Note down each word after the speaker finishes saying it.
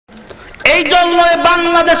এই জন্য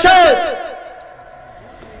বাংলাদেশে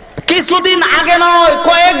কিছুদিন আগে নয়,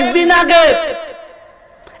 কয়েকদিন আগে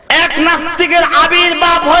এক নাস্তিকের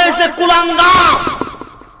আবির্ভাব হয়েছে কুলাঙ্গার।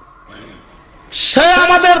 সে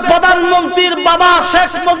আমাদের প্রধানমন্ত্রীর বাবা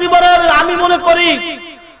শেখ মুজিবুরের, আমি মনে করি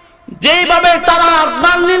যেইভাবে তারা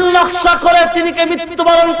নীল নকশা করে তিনিকে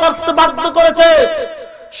মৃত্যুবরণ করতে বাধ্য করেছে,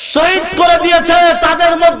 শহীদ করে দিয়েছে,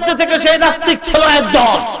 তাদের মধ্যে থেকে সেই নাস্তিক ছিল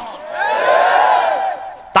একজন।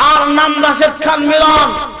 তার নাম রাশেদ খান মিলন।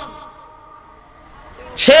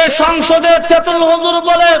 সে সংসদে তেতুল হুজুর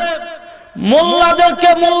বলে, মোল্লাদেরকে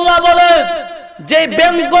মোল্লা বলে যে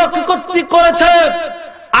ব্যঙ্গ কর্তৃক করেছে,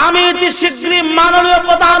 আমি অতি শীঘ্রই মাননীয়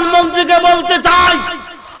প্রধানমন্ত্রীকে বলতে চাই,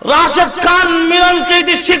 রাশেদ খান মিলনকে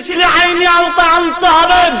অতি শীঘ্রই আইনি আওতায় আনতে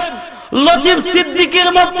হবে। লতিফ সিদ্দিকীর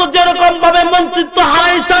মতো যেরকম ভাবে মন্ত্রিত্ব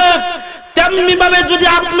হারাইছে, তেমনি ভাবে যদি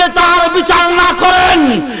আপনি তার বিচার না করেন,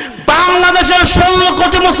 বাংলাদেশের 16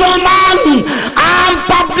 কোটি মুসলমান, আম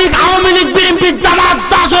পাবলিক, আওয়ামী লীগ, বিএনপি, জামাত,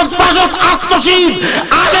 দাসত, পাসত, আত্মশীল,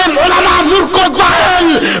 আলেম, ওলামা, মূর্খ, জাহেল,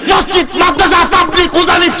 মসজিদ, মাদ্রাসা, তাবলীগ,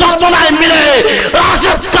 উজানি, চরমনায় মিলে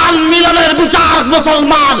রাশেদ খান মিলনের বিচার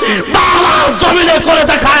মুসলমান বাংলার জমিনে করে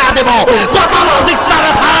দেখায়া দেব। কথা ঠিক না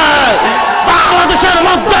বেঠা? বাংলাদেশের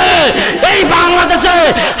মধ্যে, এই বাংলাদেশে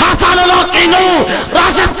হাসানুল হক ইনু,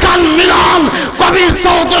 রাশেদ খান মিলন, কবির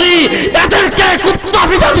চৌধুরী, এদেরকে কুত্তা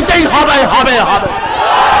পিটা দিতেই হবে হবে হবে।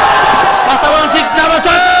 কথা বলেন ঠিক না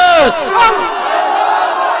বেঠা?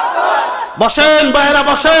 বসেন ভাইরা,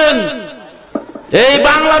 বসেন। এই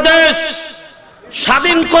বাংলাদেশ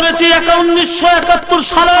স্বাধীন করেছি 1971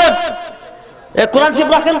 সালে। কোরআন শিব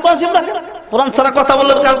রাখেন, কোরআন শিব রাখেন। কোরআন ছাড়া কথা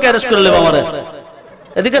বললে কালকে অ্যারেস্ট করে নেব আমারে।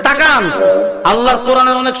 এদিকে তাকান, আল্লাহর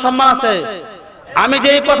কোরআনের অনেক সম্মান আছে। আমি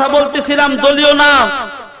যে কথা বলতেছিলাম দলীয় না,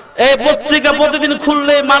 এই পত্রিকা প্রতিদিন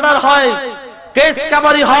খুললে মার্ডার হয়, কেস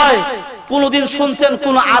কাবারি হয়। কোনদিন শুনছেন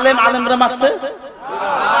কোন আলেম আলেমরা মারছে?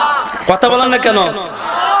 কথা বলেন না কেন?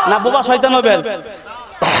 না বোবা শয়তান হবেন।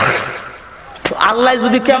 আল্লাহ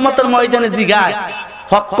যদি কিয়ামতের ময়দানে জিগায়,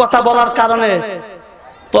 হক কথা বলার কারণে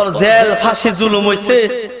তোর জেল, ফাঁসি, জুলুম হইছে,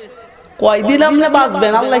 কয়দিন আপনি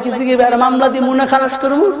বাঁচবেন? আল্লাহ কি জিগাবে আর মামলা দিয়ে মুনা খালাস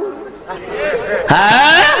করব?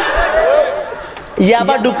 হ্যাঁ,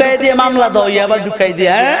 ইয়াবা ঢুকাই দিয়ে মামলা দাও, ইয়াবা ঢুকাই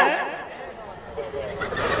দিয়ে। হ্যাঁ,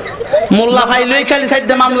 মোল্লা ভাই লই খালি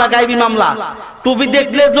সাইডে মামলা, গাইবি মামলা, টুপি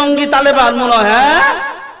দেখলে জঙ্গি তালেবান মনে হয়। হ্যাঁ,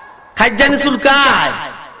 খাইজানি চুলকায়,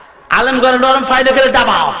 আলেম ঘরে নরম ফাইলে খেলে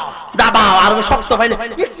দাবাও দাবাও, আর শক্ত ফাইলে।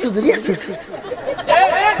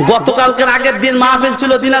 গতকালকের আগের দিন মাহফিল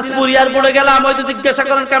ছিল দিনাজপুর এয়ারপোর্টে গেলাম, হয়তো জিজ্ঞাসা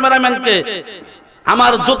করেন ক্যামেরাম্যানকে,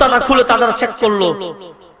 আমার জুতাটা খুলে তারা চেক করলো।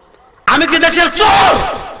 আমি কি দেশের চোর?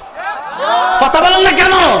 কথা বলেন না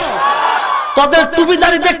কেন? তোদের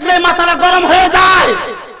টুপিদারি দেখলে মাথাটা গরম হয়ে যায়।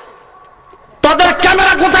 তোদের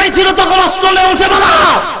ক্যামেরা কোথায় ছিল তখন অস্ট্রেলিয়া উঠে বলা?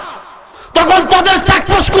 তখন তোদের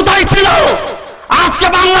চেকপোস্ট কোথায় ছিল? আজকে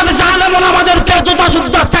বাংলাদেশে আলেম আমাদেরকে জুতা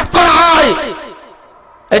সুদ্ধা চেক করা হয়।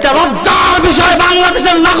 এটা লজ্জার বিষয়।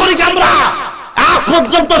 বাংলাদেশের নাগরিক আমরা আজ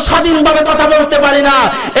পর্যন্ত স্বাধীনভাবে কথা বলতে পারি না।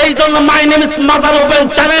 এই জন্য মাই নেম ইজ মাজার ওপেন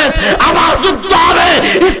চ্যালেঞ্জ, আবার যুদ্ধ হবে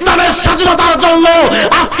ইসলামের স্বাধীনতার জন্য।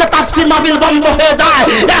 আজকে তাফসীর মাহফিল বন্ধ হয়ে যায়,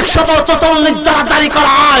 144 দ্বারা জারি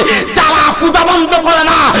করা হয়। যারা পূজা বন্ধ করে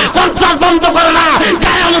না, কনসার্ট বন্ধ করে না,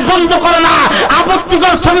 গায়ন বন্ধ করে না,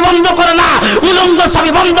 আপত্তিকর ছবি বন্ধ করে না, উলঙ্গ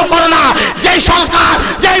ছবি বন্ধ করে না, যেই সরকার,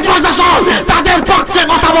 যেই প্রশাসন তাদের পক্ষে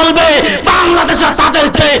কথা বলবে, বাংলাদেশে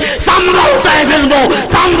তাদেরকে চামড়া উঠায় ফেলবো,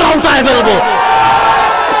 চামড়া উঠায় ফেলবো।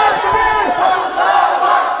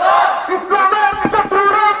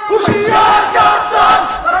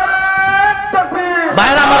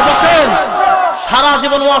 ভাইরা আমার বসেন, সারা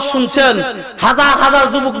জীবন ওয়াজ শুনছেন, হাজার হাজার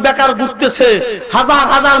যুবক বেকার ঘুরতেছে, হাজার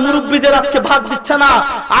হাজার মুরব্বীদের আজকে ভাত দিচ্ছে না,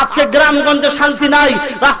 আজকে গ্রামগঞ্জে শান্তি নাই,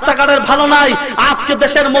 রাস্তাঘাটের ভালো নাই, আজকে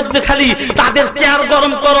দেশের মধ্যে খালি তাদের চেয়ার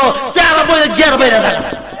গরম করো, চেয়ার বইয়ে গিয়ার বাইরে যায়।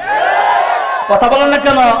 কথা বলেন না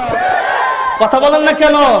কেন? কথা বলেন না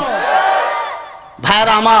কেন?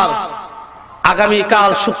 ভাইরা আমার,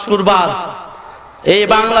 আগামীকাল শুক্রবার এই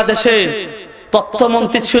বাংলাদেশে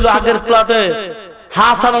তথ্যমন্ত্রী ছিল আগের ফ্ল্যাটে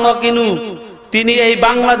হাসানুল হক ইনু। তিনি এই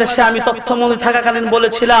বাংলাদেশে, আমি তথ্যমন্ত্রী থাকাকালীন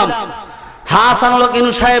বলেছিলাম, হাসানুল হক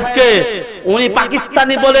ইনু সাহেবকে উনি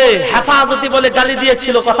পাকিস্তানি বলে, হেফাজতি বলে গালি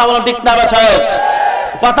দিয়েছিল। কথা বলেন ঠিক না বেঠে?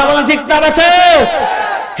 কথা বলেন ঠিক না বেঠে?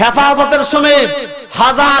 হেফাজতের সময়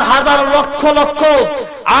হাজার হাজার লক্ষ লক্ষ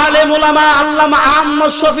আলেম উলামা, আল্লামা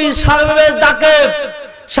আহমদ শফি সাহেবের ডাকে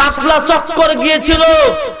শাপলা চক্কর গিয়েছিল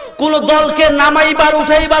কোন দলকে নামাইবার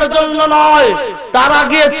উঠাইবার জন্য নয়, তারা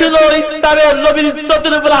গিয়েছিল ইসলামের নবীর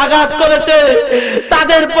ইজ্জতের উপর আঘাত করেছে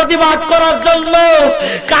তাদের প্রতিবাদ করার জন্য,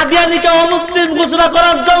 কাদিয়ানীকে অমুসলিম ঘোষণা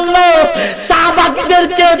করার জন্য,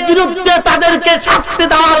 শাহবাগীদেরকে বিরুদ্ধে তাদেরকে শাস্তি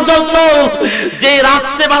দেওয়ার জন্য। যে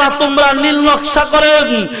রাত্রেবেলা তোমরা নীল নকশা করেন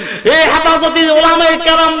এই হেফাজতি উলামায়ে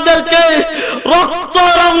কেরামদেরকে রক্ত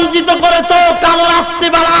রঞ্জিত করেছো, কাল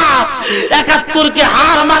রাত্রিবেলা ৭১কে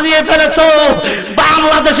হার মানিয়ে ফেলেছো,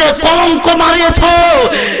 বাংলাদেশে কলঙ্ক মারিয়েছো।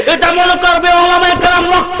 এটা মনে করবে উলামায়ে কেরাম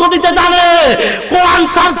রক্ত দিতে জানে, কোরআন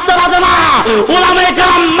ছাড়তে জানে না, উলামায়ে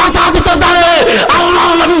কেরাম মাথা দিতে জানে,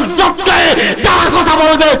 আল্লাহর নবীর ইজ্জতকে যারা কথা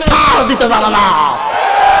বলবে ছাড় দিতে জানে না।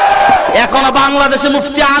 এখনো বাংলাদেশে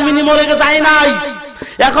মুফতি আমিনী মরে যায় নাই,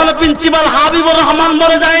 এখনো প্রিন্সিপাল হাবিবুর রহমান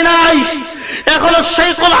মরে যায় নাই, এখনো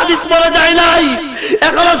শেখুল হাদিস মরে যায় নাই,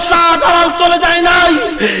 এখনো শাহজালাল চলে যায় নাই,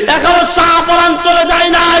 এখনো শাহপরান চলে যায়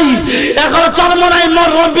নাই, এখনো চরমনাই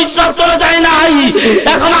মরহুম বিশ্বাস চলে যায় নাই,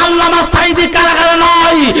 এখন আল্লামা সাঈদী কারাগারে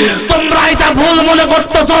নাই। তোমরা এটা ভুল মনে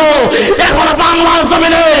করতেছো। এখনো বাংলার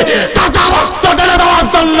জমিনে তাজা রক্ত ঢেলে দেওয়ার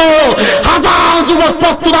জন্য হাজার যুবক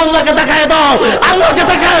প্রস্তুত। আল্লাহকে দেখায় দাও, আল্লাহকে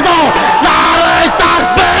দেখায় দাও। নারে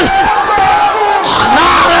তাকবীর,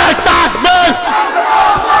 নারে তাকবীর।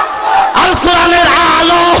 আল কোরআনের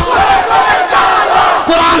আলো,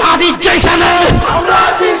 কোরআন হাদিস যেখানে,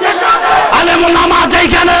 আলেম ওলামা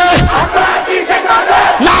যেখানে,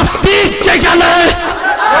 নাস্তিক যেখানে,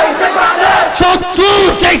 শত্রু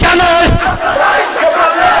যেখানে,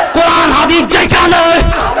 কোরআন হাদিস যেখানে,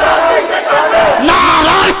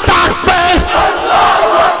 নারে তাকবীর।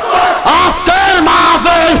 আজকের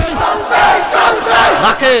মাহফিল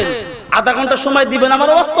রাখেন, আধা ঘন্টা সময় দিবেন, আমার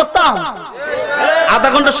ওয়াজ করতাম। আধা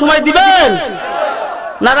ঘন্টা সময় দিবেন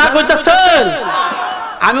না রাগ হইতেছেন?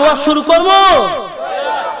 আমি ওয়াজ শুরু করবো,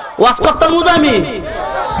 ওয়াজ করতাম, আমি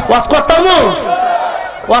ওয়াজ করতাম,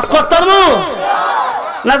 ওয়াজ করতাম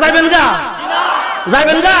না? যাইবেন গা,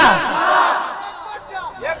 যাইবেন গা?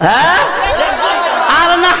 হ্যাঁ, আর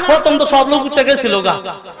না, প্রথম তো সব লোক উঠতে গেছিল গা।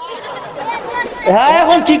 হ্যাঁ,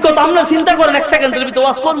 এখন কি করতাম না চিন্তা করেন, এক সেকেন্ডের ভিতরে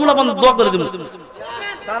ওয়াজ করবো না, বন্ধ দোয়া করে দিব।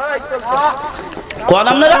 কোন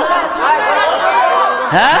আপনারা?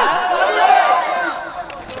 হ্যাঁ,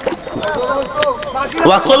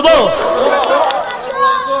 ওয়াজ চলবো?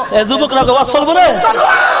 যুবকরা ওয়াজ চলবো রে?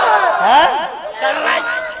 হ্যাঁ,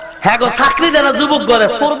 হ্যাঁ গো, চাকরি দেয় না যুবক করে,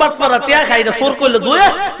 সোর বাট পরা টিয়া খাই না, সোর করলে দুয়ে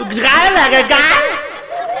গায়ে লাগে, গায়ে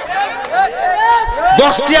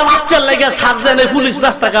 10টিয়া মাস্টার লেগে ছাড়ছে না পুলিশ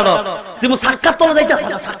রাস্তা কাটো, যেমন সাক্ষাৎ তোলা যাইতেছে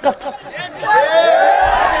না, সাক্ষাৎ।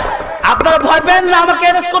 আপনারা ভয় পেন না, আমাকে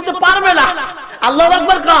অ্যারেস্ট করতে পারবে না। আল্লাহু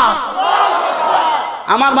আকবার কা।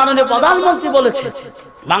 আমার মাননীয় প্রধানমন্ত্রী বলেছে,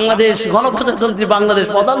 বাংলাদেশ গণপ্রজাতন্ত্রী বাংলাদেশ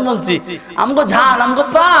প্রধানমন্ত্রী আমগো জান, আমগো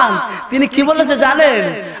প্রাণ, তিনি কি বলেছে জানেন?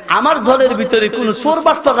 আমার দলের ভিতরে কোন চোর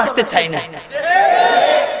বাটপার রাখতে চাই না।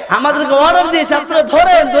 আমাদেরকে অর্ডার দিয়েছে, আপনারা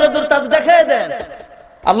ধরেন, ধরে ধরে তাদের দেখাই দেন।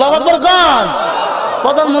 আল্লাহু আকবার গান।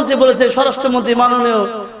 প্রধানমন্ত্রী বলেছে, স্বরাষ্ট্রমন্ত্রী মাননীয়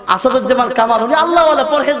আসাদুজ্জামান কামাল, উনি আল্লাহওয়ালা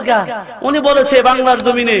পরহেজগার, উনি বলেছে বাংলার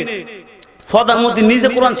জমিনে প্রধানমন্ত্রী নিজে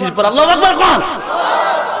কোরআন শরীফ পড়ে। আল্লাহু আকবার গান।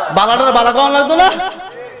 বালাটার বালা গান লাগতো না?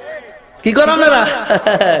 কি করেন এরা?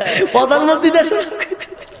 প্রধানমন্ত্রী দেশে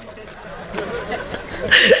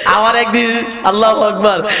আমার একদিন আল্লাহু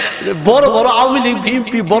আকবার বড় বড় আওয়ামী লীগ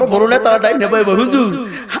বিএনপি বড় বড় নেতারা ডাইনে ভাই, হুজুর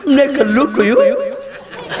আপনি একটা লোক কইও।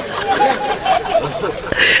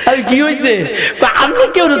 আমি কি হয়েছে? আমি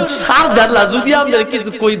কেউ সার ধারলা, যদি আপনার কিছু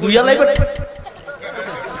কই দুইয়া লাগবে।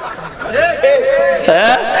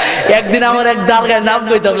 একদিন আমার এক দারগায় নাম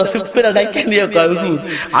কইতাম না, চুপ করে ডাইকে নিয়ে কয় হুজুর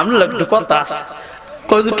আমরা একটু কথা আছে,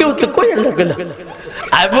 কই কেউ তো কই লাগবে না,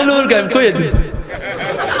 আমি বলবো আমি কইয়ে দিই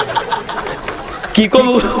কি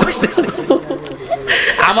করবো কইছে।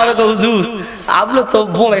 আমার তো হুজুর আপনি তো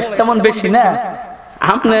বয়স তেমন বেশি না,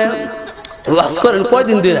 আপনি ওয়াজ করেন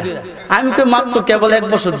কয়দিন ধরে? আমি কই মাত্র কেবল 1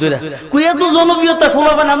 বছর ধরে। কই এত জনপ্রিয়তা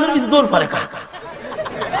ফলাবেন আপনার পিছনে দৌড় পারে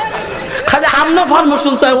খালি আমনে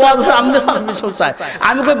পারমিশন চাই, ওয়াজ আমনে পারমিশন চাই।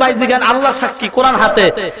 আমি কই বাইজি গান, আল্লাহ সাক্ষী কোরআন হাতে,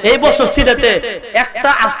 এই বছর সিলেটে একটা,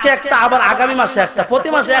 আজকে একটা, আবার আগামী মাসে একটা, প্রতি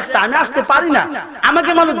মাসে একটা। আমি আসতে পারি না,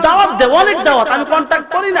 আমাকে মানুষ দাওয়াত দেয়, অনেক দাওয়াত, আমি কন্টাক্ট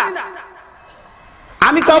করি না,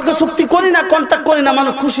 আমি কাউকে চুক্তি করি না, কন্টাক্ট করি না,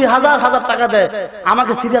 মানুষ খুশি হাজার হাজার টাকা দেয়,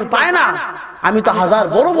 আমাকে সিরিয়াল পায় না। আমি তো হাজার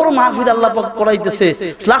বড় বড় মাহফিল আল্লাহ পাক করাইতেছে,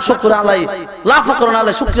 লাখ শুকর আলাই, লাখ ফকর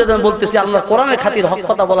আলাই, শুকরিয়া দেন বলতেছি আল্লাহ কোরআনের খাতির হক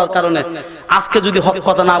কথা বলার কারণে। আজকে যদি হক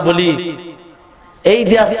কথা না বলি, এই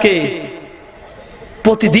যে আজকে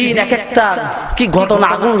প্রতিদিন এক একটা কি ঘটনা,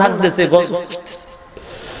 আগুন লাগতেছে,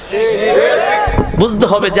 বুঝতে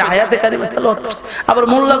হবে যে আয়াতে কারিমা তেলাওয়াত করছে। আবার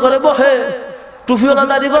মোল্লা করে বহে, টুপিওয়ালা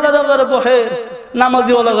দাড়িওয়ালা করে বহে,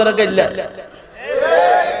 নামাজিওয়ালা করে গাইলা।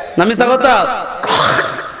 না মিছা কথা?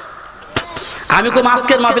 আমি কো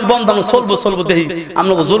আজকের মাহফিল বন্ধ, আমরা চলবো দেখি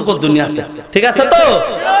আমরা জোর কর দুনিয়া আছে, ঠিক আছে তো?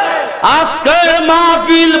 আজকের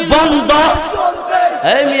মাহফিল বন্ধ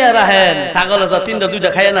এই মিয়া রাহেন, ছাগল আছে তিনটা দুইটা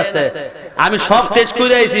খাইয়েন আছে, আমি সব টেস্ট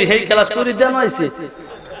করে আইছি, সেই ক্লাস করে দেন আইছি।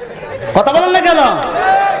 কথা বলেন না কেন?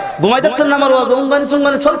 ঘুমাই যাচ্ছেন না আমার ওয়াজ? অঙ্গানি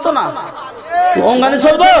সঙ্গানি চলতো না? অঙ্গানি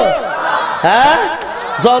চলবো? হ্যাঁ,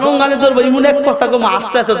 জ্বর অঙ্গানি ধরবো এমন এক কথা কম,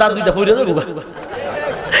 আস্তে আস্তে তার দুইটা ফুরিয়ে যাবো।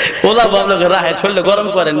 ওলা বাবলাকে রাহে শরীরে গরম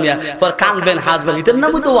করেন মিয়া, পর কানবেন হাসবেন, এটার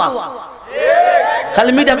নাম তো ওয়াজ।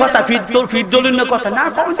 খালি মিঠা কথা, ফিট তোর ফিট দলিল কথা না,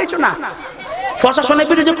 কম দিচ্ছ না, প্রশাসনের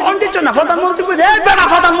বিরুদ্ধে কম দিচ্ছ না, প্রধানমন্ত্রী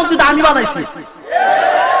প্রধানমন্ত্রী আমি বানাইছি,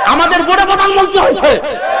 আমাদের বোর্ডে প্রধানমন্ত্রী হয়েছে।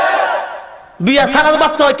 বিয়া সারার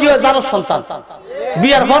বাচ্চা হয় কি হয় জানো? সন্তান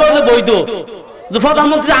বিয়ার পর হলে বৈধ।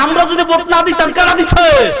 প্রধানমন্ত্রী আমরা যদি ভোট না দিতাম, কারা দিচ্ছে?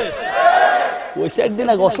 ওইসে একদিন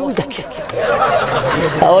আগে অসুবিধা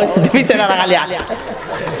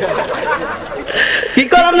কি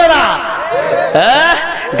করেন না? হ্যাঁ,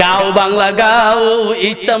 গাও বাংলা গাও,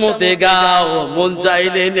 ইচ্ছা মতে গাও, মন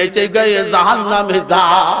চাইলে নেচে গায়ে জাহান্নামে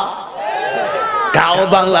যাও। গাও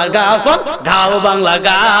বাংলা গাও, গাও বাংলা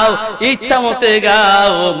গাও, ইচ্ছা মতে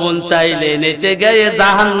গাও, মন চাইলে নেচে গায়ে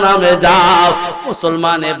জাহান্নামে যাও।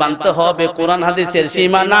 মুসলমানে বানতে হবে কোরআন হাদিসের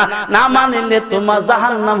সীমানা, না মানলে তোমার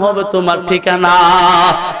জাহান্নাম হবে তোমার ঠিকানা।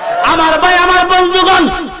 আমার ভাই, আমার বন্ধুগণ,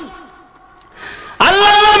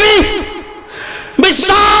 আল্লাহ নবী, বিশ্ব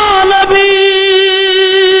নবী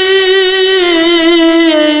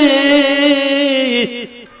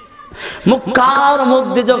মক্কার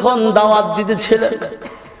মধ্যে যখন দাওয়াত দিতেছিলেন,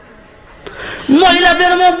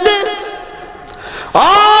 মহিলাদের মধ্যে ও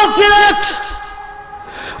সিলেট,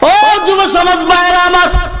 ও যুব সমাজ ভাইরা আমার,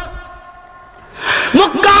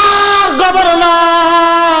 মক্কার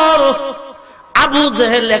গভর্নর আবু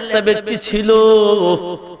জেহেল একটা ব্যক্তি ছিল।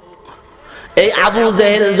 এই আবু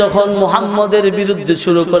জেহেল যখন মুহাম্মদের বিরুদ্ধে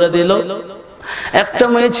শুরু করে দিল, একটা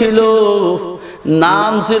মেয়ে ছিল,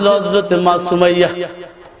 নাম ছিল হযরত মা সুমাইয়া।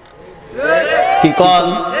 কি কল?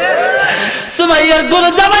 সুমাইয়ার কোন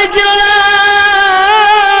জামাই ছিল না,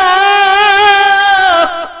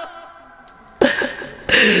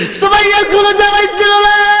 সুমাইয়ার কোন জামাই ছিল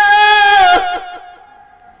না,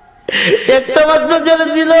 একটা মাত্র ছেলে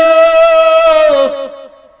ছিল।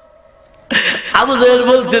 আবু জেহেল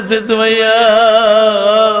বলতেছে, সুমাইয়া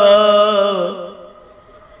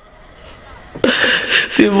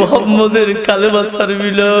তুই মুহাম্মদের কালেমা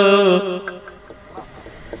ছাড়বি না?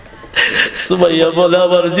 সুমাইয়া বলে,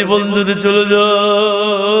 আমার জীবন যদি চলে যায়,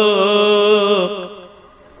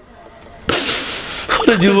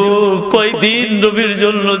 যুবক কয়দিন নবীর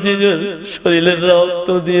জন্য শরীরের রক্ত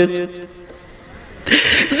দিয়েছে,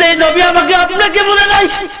 সেই নবী আমাকে আপনাকে বলে নাই।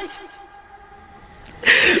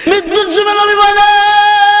 মৃত্যুর সময় নবী বলে,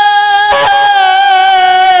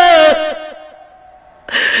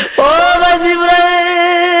 ও ভাই জিবরাইল,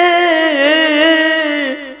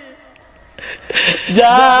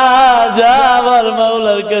 যা যা আমার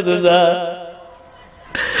মাওলার কাছে যা,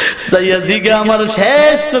 সাইয়াজিকে আমার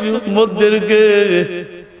শেষ নবী উম্মতদেরকে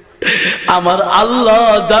আমার আল্লাহ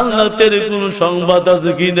জান্নাতের কোন সংবাদ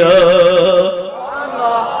আছে কিনা।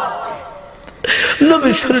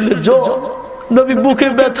 নবীর শরীরে জ্বর, নবী বুকে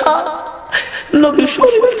ব্যথা, নবীর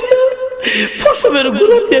শরীর দিয়ে প্রসবের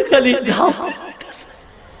গুলো দিয়ে খালি ঘাম হইতেছে।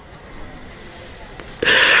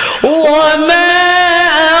 ওয়ামা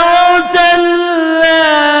আরসালনাকা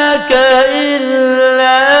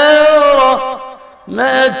ইল্লা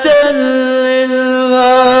রাহমাতাল লিল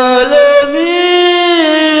আলামিন।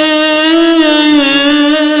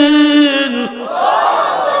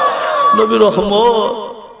 নবী রহমত,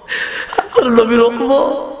 নবী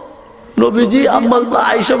রহমত। নবীজি আম্মা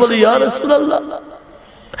আয়েশা বলে, ইয়া রাসূলুল্লাহ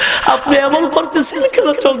আপনি এমন করতেছেন কেন?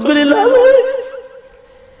 চোখগুলি লাল হয়ে গেছে।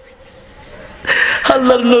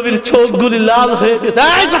 আল্লাহর নবীর চোখগুলি লাল হয়ে গেছে।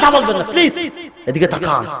 এই কথা বলবেন না প্লিজ, এদিকে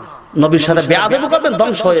তাকান। নবীর সাথে বেয়াদবি করবেন,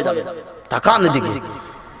 ধ্বংস হয়ে যাবে। তাকান এদিকে।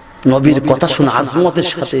 নবীর কথা শুনে আজমতের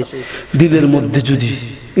সাথে দিলের মধ্যে যদি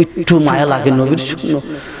একটু মায়া লাগে, নবীর শুনো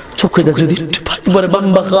চোখে যদি একটু পানি পড়ে,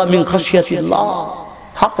 বাম্বাকা মিন খাশিয়াতিল্লাহ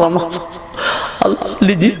হারামা। আল্লাহ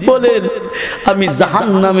নিজে বলেন, আমি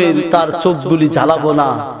জাহান্নামের তার চোখগুলি জ্বালাবো না।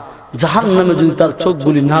 জাহান্নামে যদি তার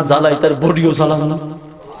চোখগুলি না জ্বালাই, তার বডিও জ্বালাবো না।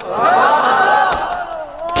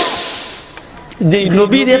 যে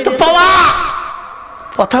নবীর এত পাওয়া,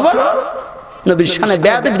 কথা বলো, নবীর শানে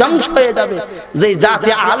বেয়াদবি ধ্বংস হয়ে যাবে। যে জাতি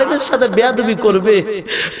আলেমের সাথে বেয়াদবি করবে,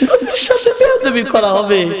 নবীর সাথে বেয়াদবি করা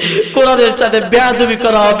হবে, কোরআনের সাথে বেয়াদবি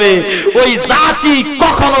করা হবে, ওই জাতি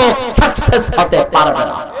কখনো সাকসেস হতে পারবে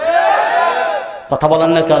না। কথা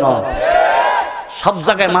বলেন না কেন? সব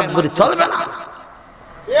জায়গায় মাতবরি চলবে না।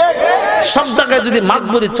 সব জায়গায় যদি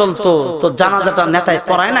মাতবরি চলতো তো জানাজাটা নেতায়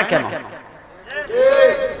পড়ায় না কেন?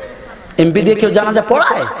 এমপি দিয়ে কেউ জানাজা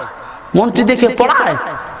পড়ায়? মন্ত্রী দিয়ে কেউ পড়ায়?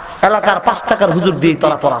 এলাকার 5 টাকার হুজুর দিয়ে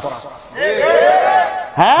তোরা পড়াস।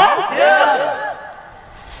 হ্যাঁ,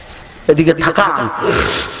 এদিকে থাকা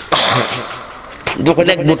যখন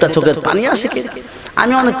এক দুটা চোখের পানি আসে।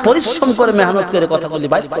 আমি অনেক পরিশ্রম করে মেহনত করে কথা বলি,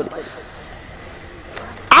 বাইর করি।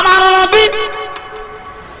 আমার নবী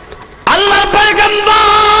আল্লাহর পয়গম্বর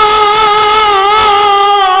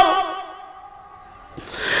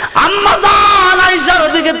আম্মা জান আয়েশার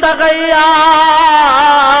দিকে তাকাইয়া,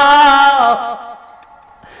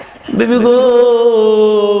 বিবি গো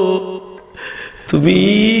তুমি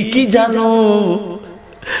কি জানো,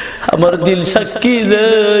 আমার দিল সাক্ষী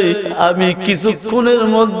দেয় আমি কিছুক্ষণের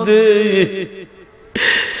মধ্যে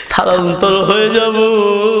স্থানান্তর হয়ে যাব।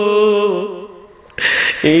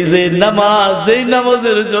 এই যে নামাজ, এই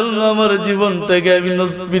নামাজের জন্য আমার জীবনটাকে আমি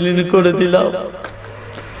বিলীন করে দিলাম।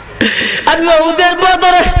 আমি ওদের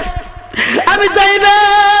বদরে আমি তাই না,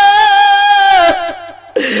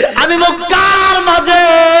 আমি মক্কার মাঝে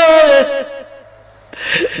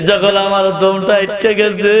যখন আমার দমটা আটকে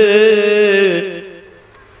গেছে,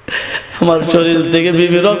 আমার শরীর থেকে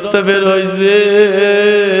বিবি রক্ত বের হয়েছে,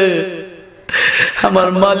 আমার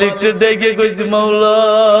মালিককে ডেকে কইছি, মাওলা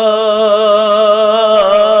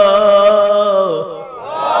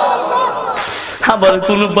আমার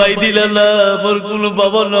কোনো ভাই দিলে না, আমার কোনো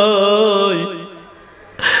বাবা নয়,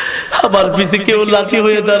 আমার পিছে কেউ লাঠি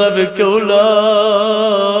হয়ে দাঁড়াবে কেউ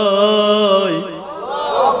নয়।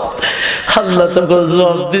 আল্লাহ তখন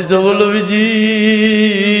জবাব দিছে, বলো বিজি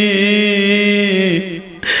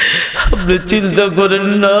আপনি চিন্তা করেন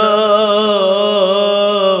না,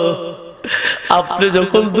 আপনি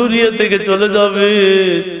যখন দুনিয়া থেকে চলে যাবে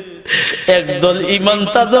একদল ইমান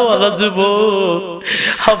তাজাওয়ালা যুবক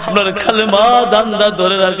আপনার কালেমা দান্ডা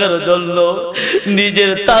ধরে রাখার জন্য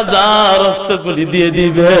নিজের তাজা রক্তগুলি দিয়ে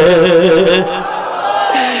দিবে।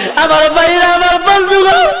 আমার ভাইরা, আমার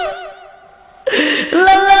বন্ধুগণ,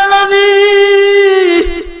 আল্লাহর নবী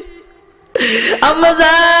আম্মা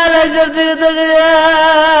জান আয়েশার দিকে তাকিয়া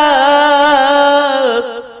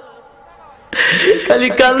খালি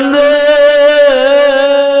কান্দে।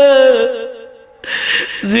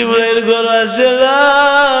 জিবরাইল ঘর আসে না,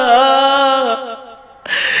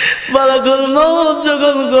 মালাকুল মউত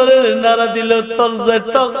যখন ঘরে নাড়া দিল, দরজায়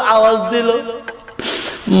টক আওয়াজ দিল,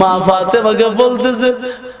 মা ফাতেমাকে বলতেছে,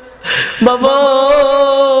 বাবা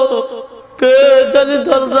কে জানি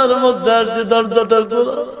দরজার মধ্যে আসছে, দরজাটা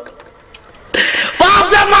খোলো।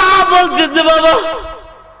 ফাতেমা বলতেছে, বাবা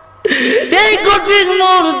এই কঠিন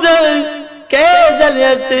মুহূর্তে কে জানি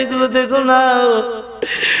আসছে, এগুলো দেখো না।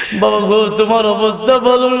 বাবা গো তোমার অবস্থা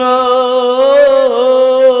বলো না,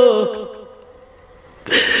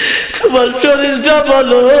 তোমার শরীরটা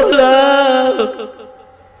বলো না।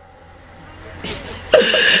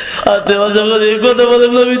 ফাতেমা যখন এই কথা বলে,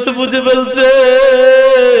 নবী তো বুঝে ফেলছে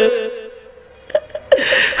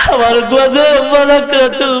আমার কাছে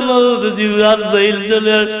মালাকুল মউত জিবরাইল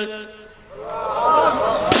চলে আসছে।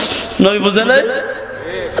 নবী বুঝে নাই,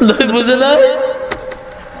 নবী বুঝে নাই।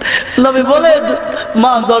 নবী বলে,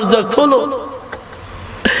 মা দরজা খোলো।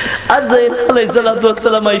 আজরাইল আলাইহিস সালাতু ওয়াস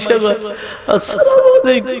সালাম আয়েশা বলে, আসসালামু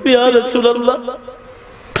আলাইকুম ইয়া রাসূলুল্লাহ,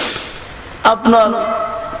 আপনার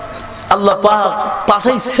আল্লাহ পাক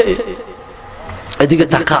পাঠাইছে, এদিকে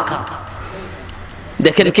তাকা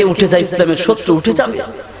দেখেন কে উঠে যায়, ইসলামের শত্রু উঠে যাবে,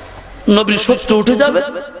 নবীর শত্রু উঠে যাবে।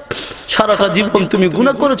 সারাটা জীবন তুমি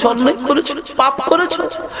গুনাহ করেছো, অন্যায় করেছো, পাপ করেছো,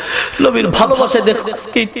 নবীর ভালোবাসায় দেখো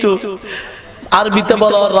আজকে একটু আরবিতে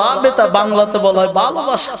বলা হয় রাবেতা, বাংলাতে বলা হয়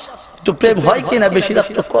ভালোবাসা, একটু প্রেম হয় কিনা, বেশি রাত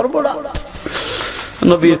তো করবো না।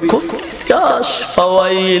 নবীর খুব ইতিহাস,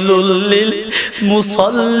 ফাওয়াইলুল লিল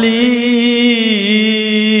মুসাল্লি,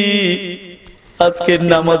 আজকের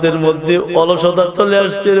নামাজের মধ্যে অলসতা চলে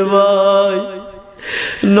আসছে রে ভাই।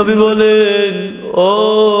 নবী বলেন, ও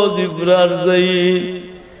জিবরাইল,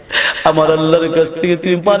 আমার আল্লাহর কাছ থেকে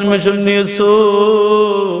তুমি পারমিশন নিয়েছো।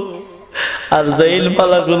 আর জাইল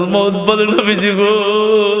মালাকুল মউত বলে, নবীজি গো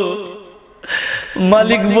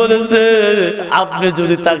মালিক বলেছে আপনি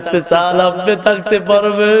যদি থাকতে চান আপনি থাকতে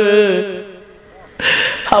পারবে,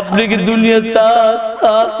 আপনি কি দুনিয়া চান,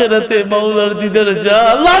 আখিরাতে মাওলার দিদার চান।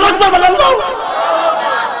 আল্লাহু আকবার, আল্লাহু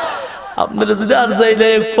আপনারা যদি আর যাইলে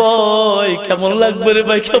কয় কেমন লাগবে রে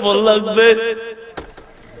ভাই, কেমন লাগবে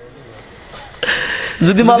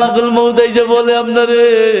যদি মালাকুল মউত এসে বলে আপনারে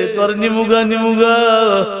তোর নিমুগা নিমুগা,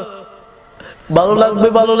 ভালো লাগবে,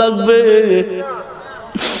 ভালো লাগবে।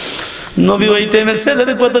 নবী ওই টাইমে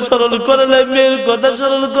ছেলের কথা স্মরণ করে নাই, মেয়ের কথা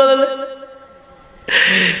স্মরণ করে নাই,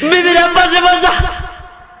 বিবির পাশে বসা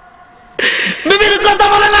বিবির কথা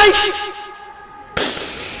বলে নাই।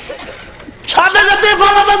 সাথে সাথে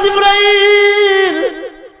ফালানা জিবরাইল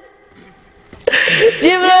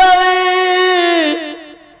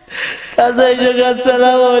কাছে এসে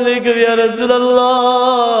আসসালামু আলাইকুম ইয়া রাসূলুল্লাহ,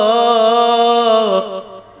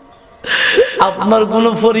 আপনার কোন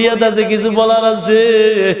ফরিয়াদ আছে, কিছু বলার আছে?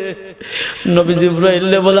 নবী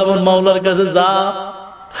জিবরাইল বলে আমার মাওলার কাছে যা,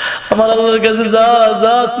 আমার আল্লাহর কাছে যা,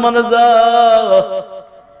 যা আসমানে যা,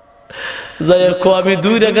 যাই কো আমি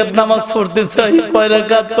 2 রাকাত নামাজ পড়তে চাই। কয়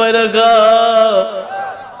রাকাত? কয় রাকাত?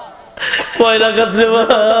 কয় রাকাত রে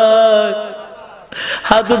ভাই?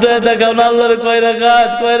 হাত উঠে দেখাও না আল্লাহর, কয় রাকাত?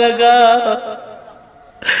 কয় রাকাত?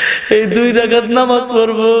 এই 2 রাকাত নামাজ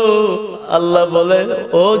পড়বো। আল্লাহ বলে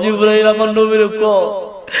ও জিবরাইল আমার নবীর কো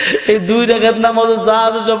এই 2 রাকাত নামাজে যা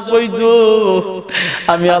আছে সব কই তো,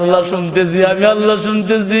 আমি আল্লাহ শুনতেছি, আমি আল্লাহ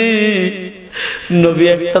শুনতেছি। নবী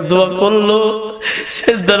একটা দোয়া করলো,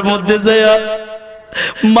 সিজদার মধ্যে যায়া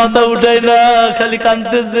মাথা উঠাই না, খালি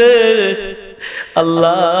কাঁদতেছে,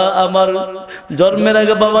 আল্লাহ আমার জন্মের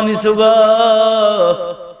আগে বাবা নিছো গা,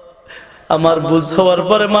 আমার বুঝ হওয়ার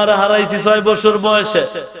পরে মারা হারাইছি 6 বছর বয়সে,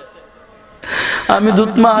 আমি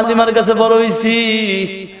দুধমা হালিমার কাছে বড় হইছি,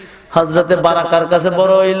 হযরতে বারাকার কাছে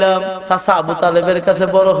বড় হইলাম, চাচা আবু তালেবের কাছে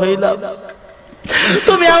বড় হইলাম,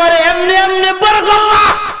 তুমি আমার এমনি এমনি বড় করলা।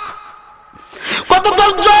 কত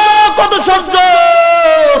ধৈর্য, কত সহ্য।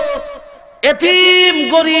 এতিম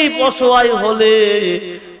গরিব অসহায় হলে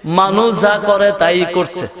মানুষ যা করে তাই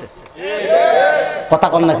করছে। কথা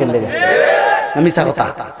কন না খেললে মিছা কথা।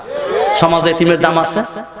 সমাজে এতিমের দাম আছে,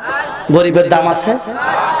 গরিবের দাম আছে,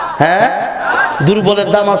 হ্যাঁ, দুর্বলের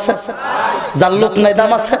দাম আছে, যার লোক নাই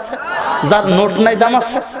দাম আছে, যার নোট নাই দাম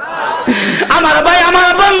আছে। আমার ভাই, আমার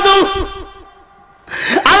বন্ধু,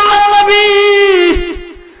 আল্লাহর নবী,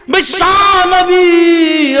 বিশ্ব নবী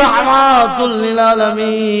রাহমাতুল লিল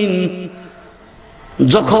আলামিন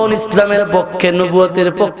যখন ইসলামের পক্ষে, নবুয়তের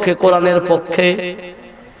পক্ষে, কোরআনের পক্ষে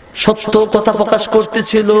সত্য কথা প্রকাশ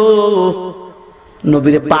করতেছিল,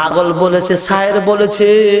 নবীরে পাগল বলেছে, শায়ের বলেছে,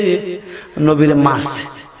 নবীরে মারছে।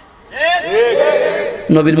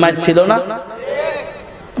 নবীর মার ছিল না?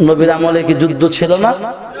 নবীর আমলে কি যুদ্ধ ছিল না?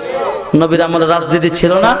 নবীর আমলে রাজনীতি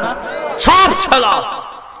ছিল না? সব ছিল।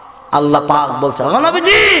 আল্লাহ পাক বলছে ও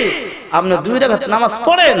নবীজি আপনি 2 রাকাত নামাজ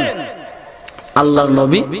পড়েন। আল্লাহর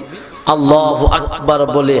নবী আল্লাহু আকবার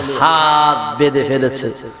বলে হাত বেঁধে ফেলেছে।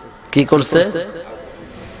 কি করছে?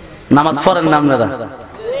 নামাজ পড়েন না আপনারা?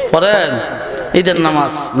 পড়েন? ঈদের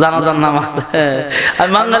নামাজ, জানাজার নামাজ।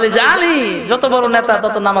 আমি বাঙালি জানি যত বড় নেতা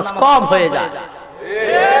তত নামাজ কম হয়ে যায়।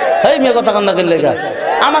 এই মেয়ে কথা কান্না করলে,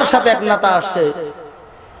 আমার সাথে এক নেতা আসছে,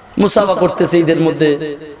 মুসাফা করতেছে ঈদের মধ্যে,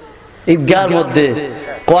 ঈদগাহের মধ্যে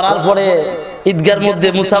করার পরে, ঈদগাহের মধ্যে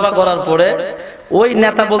মুসাফা করার পরে ওই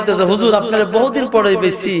নেতা বলতেছে হুজুর আপনার বহুদিন পরে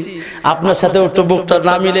বেশি, আপনার সাথে একটু বুকটা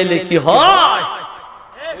না মিলাইলে কি হয়?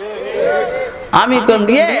 আমি কম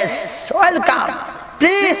yes welcome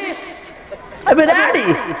please I am ready,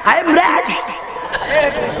 I am ready.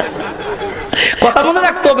 কথা মনে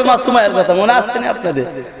রাখতে হবে, মাসুমায়ের কথা মনে আছে না আপনাদের?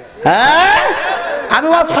 হ্যাঁ, আমি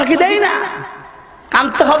ওয়াজ ফাঁকি দেই না।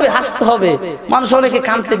 কাঁদতে হবে, হাসতে হবে। মানুষ অনেকে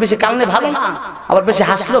কাঁদতে, বেশি কাঁদলে ভালো না, আবার বেশি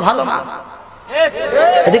হাসলেও ভালো না।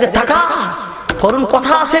 এদিকে থাকা করুন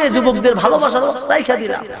কথা আছে, যুবকদের ভালোবাসার রাইখা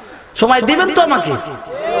দিলাম। সময় দিবেন তো আমাকে?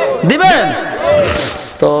 দিবেন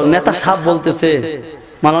তো? নেতা সাহেব বলতেছে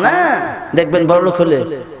মানো না, দেখবেন বড় লোক হলে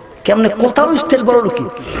কেমনে কথার স্টেজ বড় লোক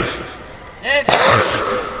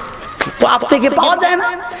তো আপনাকে পাওয়া যায় না।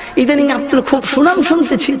 ইদানিং আপনার খুব সুনাম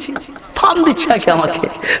শুনতেছি, ফার্ম দিচ্ছে আগে আমাকে,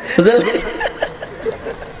 বুঝলেন?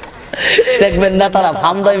 দেখবেন না তারা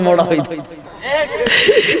ভামদাই মোড়া হয়ে যায়।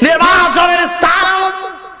 নির্বাচনের স্থান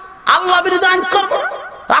আল্লাহ বিরোধী আইন করবো,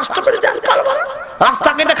 রাষ্ট্র বিরোধী আইন করবো, রাস্তা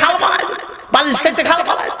কেটে খাল বানায়, বালিশ কেটে খাল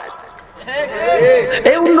বানায়,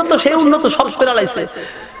 এই উন্নত সেই উন্নত সব করে লাইছে।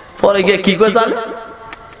 পরে গিয়ে কি করে জানে,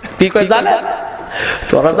 কি করে জানে,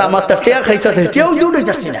 তোরা যে আমার টিয়া খাইছে, টিয়াও দিউটে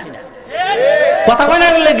যাচ্ছি না, কথা কয় না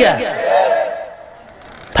লেগে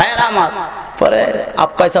ভাইয়েরা আমার। পরে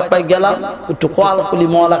আপ্পাই সাপ্পাই গেলাম, একটু কোয়ালকুলি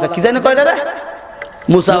মলাকা কি জানি কয়টা রে,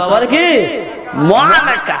 মুসা বাবার কি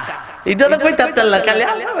মলাকা, এটা তো কই তাত্তাল্লা খালি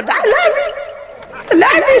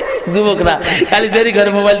যুবকরা খালি জেরি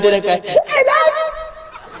ঘরে মোবাইল দিয়ে রাখায়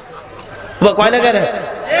কয় লাগা রে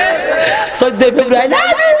 14 ফেব্রুয়ারি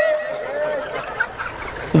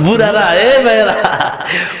বুড়ারা, এ ভাইরা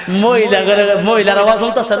মহিলা করে, মহিলারা আওয়াজ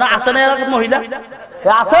শুনতেছে না? আছে না এরকম মহিলা?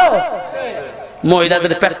 আছে।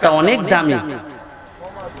 মহিলাদের পেটটা অনেক দামি।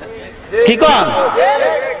 কি কন?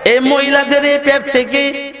 এই মহিলাদের এই পেট থেকে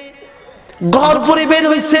গড়পুরি বের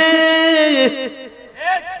হইছে,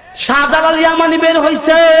 শাহজালাল ইয়ামানি বের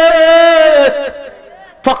হইছে,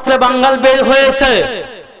 ফখরে বাঙ্গাল বের হয়েছে,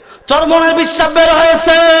 চরমনের বিশ্বাস বের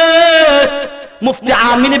হয়েছে, মুফতি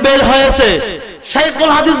আমিন বের হয়েছে,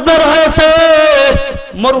 শাইখুল হাদিস বের হয়েছে,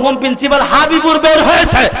 মরহুম প্রিন্সিপাল হাবিবুর বের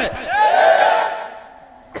হয়েছে,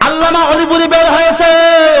 আল্লামা হলিপুরি বের হয়েছে,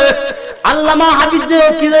 আল্লামা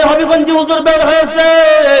হবিগঞ্জি হুজুর বের হয়েছে,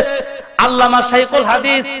 আল্লামা শাইখুল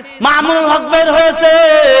হাদিস মামুনুল হক বের হয়েছে,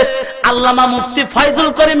 আল্লামা মুফতি ফয়জুল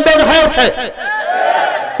করিম বের হয়েছে।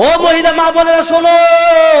 ও মহিলা মা বোনেরা শোনো,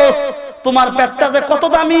 তোমার পেটটা যে কত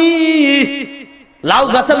দামি, লাউ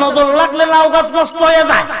গাছে নজর লাগলে লাউ গাছ নষ্ট হয়ে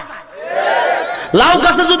যায়। লাউ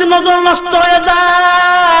গাছে যদি নজর নষ্ট হয়ে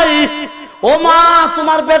যায়, ও মা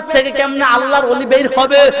তোমার পেট থেকে কেমনে আল্লাহর ওলি বের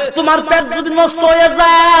হবে? তোমার পেট যদি নষ্ট হয়ে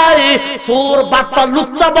যায়, চোর বাটপা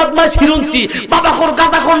লুচ্চা বদমাশ হিরুঞ্চি বাবাখোর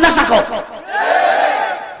গাঁজাখোর নেশাখোর,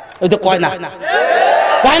 ওই তো কয় না,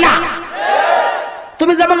 কয় না।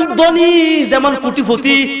 তুমি যেমন ধনী, যেমন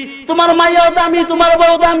কোটিপতি, তোমার মাইয়াও দামি, তোমার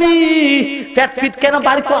বউ দামি, পেট ফিট কেন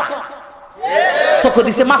বাড়ি করা? চোখ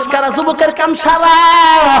দিছে মাস্কারা, যুবকের কাম সারা।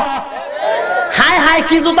 হাই হাই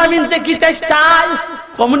কি জুতা বিনতে কি চাই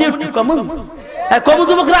কমনি একটু কমন, কমু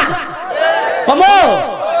যুবকরা কমো।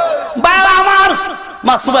 বাবা আমার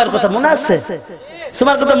মা সুমাইয়ের কথা মনে আছে?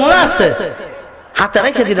 সুমাইয়ের কথা মনে আছে? হাতে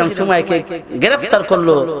রেখে দিলাম, সুমাইকে গ্রেফতার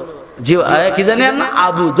করলো কি জানি না,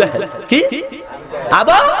 আবু জাহেল। কি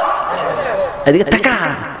আবু? এদিকে তাকা,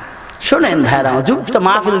 শোনেন ভাইরা, যুবকটা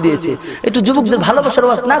মাহফিল দিয়েছে, একটু যুবকদের ভালোবাসার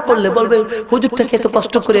ওয়াজ না করলে বলবে হুজুরটাকে এত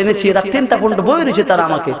কষ্ট করে এনেছি, রাত 3টা পর্যন্ত বই রয়েছে তারা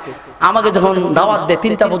আমাকে যখন দাওয়াত দেয়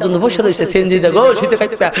 3টা পর্যন্ত বসে রয়েছে, সেনজি দেখো শীতে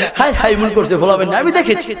খাইতে হাই হাই মন করছে, বলাবেন না, আমি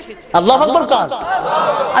দেখেছি। আল্লাহু আকবার কার,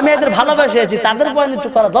 আমি এদের ভালোবাসে আছি, তাদের পয়েন্ট একটু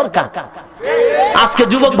করা দরকার। আজকে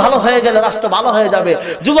যুবক ভালো হয়ে গেলে রাষ্ট্র ভালো হয়ে যাবে,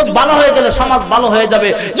 যুবক ভালো হয়ে গেলে সমাজ ভালো হয়ে যাবে,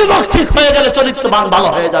 যুবক ঠিক হয়ে গেলে চরিত্রবান ভালো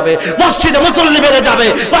হয়ে যাবে, মসজিদে মুসল্লি বেড়ে যাবে,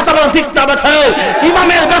 বাতাবরণ ঠিক যাবে,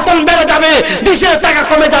 ইমামের বেতন বেড়ে যাবে, ডিশের টাকা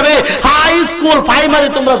কমে যাবে। হাই স্কুল প্রাইমারি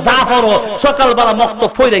তোমরা যা পড়ো, সকালবেলা মক্তব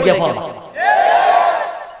ফইরে গিয়ে পড়ো।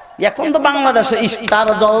 এখন তো বাংলাদেশে ইস্তার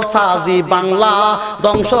জলসা, জি বাংলা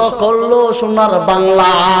ধ্বংস করলো সোনার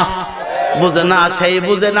বাংলা। বুঝে না সেই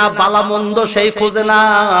বুঝে না, বালা মন্দ সেই খুঁজে না,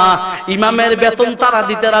 ইমামের বেতন তারা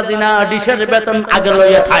দিতে রাজি না, ডিশের বেতন আগে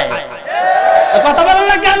লইয়া খায়। কথা বলেন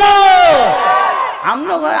না কেন?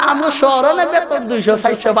 আমরা শহরে বেতন 200,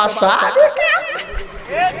 400, 500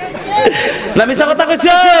 না, মিছা কথা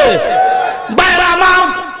কইছে বাইরে। আমার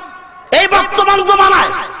এই বর্তমান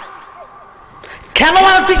জমানায়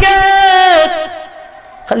খেলোয়াড় টিকেট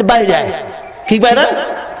খালি বাইরে, কি বাইরে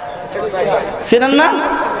চেনেন না?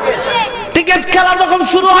 টিকেট খেলা যখন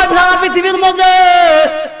শুরু হয় সারা পৃথিবীর মধ্যে,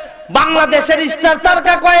 বাংলাদেশের স্টার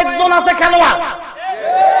তারকা কয়েকজন আছে খেলোয়াড়,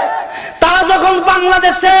 তারা যখন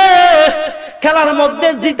বাংলাদেশে খেলার মধ্যে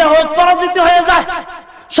জিতে হোক পরাজিত হয়ে যায়,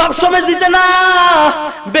 সবসময় জিতে না,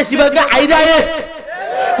 বেশিরভাগ আইরায়ে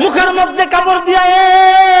মুখের মধ্যে কাপড় দিয়ে,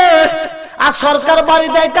 আর সরকার বাড়ি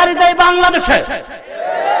দেয় গাড়ি দেয় বাংলাদেশে।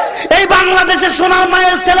 এই বাংলাদেশে সোনার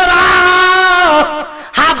মায়ের ছেলেরা,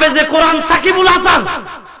 হাফেজে কোরআন সাকিবুল হাসান,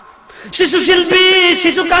 শিশু শিল্পী,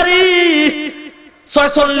 শিশুকারী,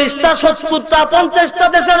 46টা 70টা 50টা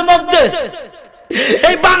দেশের মধ্যে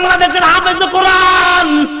এই বাংলাদেশের হাফেজে কোরআন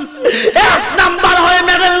 1 নাম্বার হয়ে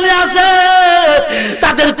মেডেল নিয়ে আসে।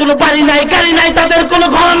 তাদের কোনো বাড়ি নাই, গাড়ি নাই, তাদের কোনো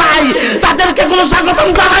ঘর নাই, তাদেরকে কোনো স্বাগতম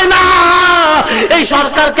জানাই না। এই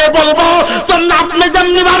সরকারকে বলবো, তোমরা আপনি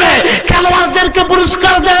যেমনি ভাবে খেলোয়াড়দেরকে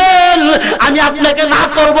পুরস্কার দেন, আমি আপনাকে না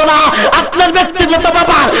করব না, আপনার ব্যক্তিগত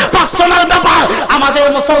ব্যাপার, পার্সোনাল ব্যাপার। আমাদের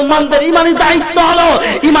মুসলমানদের ইমানি দায়িত্ব হলো,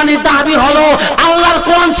 ইমানি দাবি হলো আল্লাহর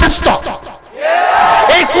কোরআন শ্রেষ্ঠ।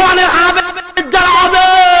 এই কোরআনের আবেগ যারা হবে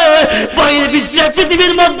বহির্বিশ্বে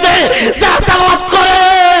পৃথিবীর মধ্যে যারা তেলাওয়াত করে,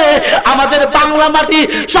 আমাদের বাংলা মাটি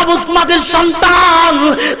সবুজ মাটির সন্তান,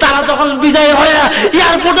 তারা যখন বিজয় হয়ে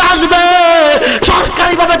এয়ারপোর্টে আসবে,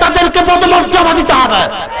 সরকারি ভাবে তাদেরকে পদমর্যাদা দিতে হবে।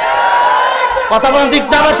 কথা বলেন ঠিক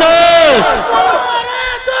না?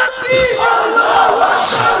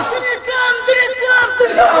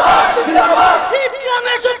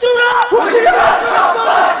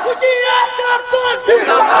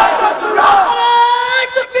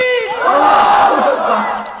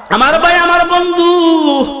 আমার ভাই, আমার বন্ধু,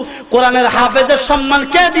 কোরআনের হাফেজের সম্মান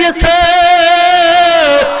কে দিয়েছে?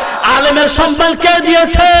 আলেমের সম্মান কে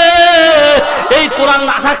দিয়েছে? এই কোরআন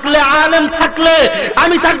না থাকলে, আলেম থাকলে,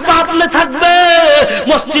 আমি থাকবো, আপনি থাকবে,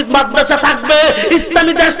 মসজিদ মাদ্রাসা থাকবে,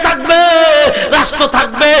 ইসলামী দেশ থাকবে, রাষ্ট্র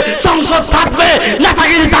থাকবে, সংসদ থাকবে,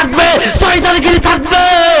 নেতাগিরি থাকবে, সহিদারগিরি থাকবে।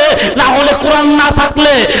 না হলে কোরআন না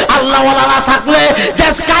থাকলে, আল্লাহ না থাকলে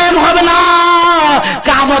দেশ কায়েম হবে না,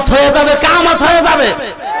 কামত হয়ে যাবে, কামত হয়ে যাবে।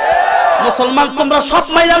 মুসলমান তোমরা সব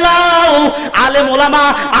মাইরা নাও। আলেম ওলামা,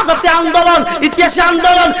 আজাদী আন্দোলন, ইতিহাসী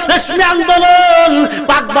আন্দোলন, রেশমি আন্দোলন,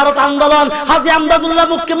 পাক ভারত আন্দোলন, হাজী আমদাদুল্লাহ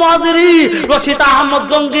মুক্তি মুহাজিরি, রশিদ আহমদ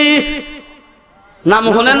গঙ্গি, নাম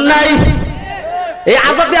হলেন নাই? এই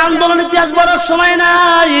আজাদী আন্দোলন ইতিহাস বলার সময়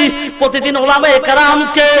নাই। প্রতিদিন ওলামায়ে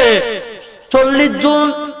কেরামকে 40 জন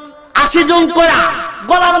 80 জন করে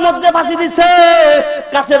গলার মধ্যে ফাঁসি দিছে,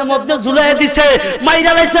 কাছের মধ্যে ঝুলাই দিছে,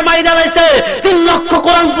 মাইরা লাইছে 3 লক্ষ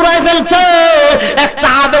কোরআন পুরাই ফেলছে, একটা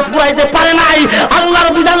আদেশ পুরাইতে পারে নাই। আল্লাহর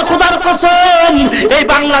বিধান, খোদার কসম, এই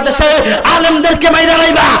বাংলাদেশে আলেমদেরকে মাইরা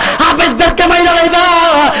লাইবা, হাফেজদেরকে মাইরা লাইবা,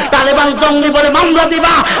 তালেবান জঙ্গি বলে মামলা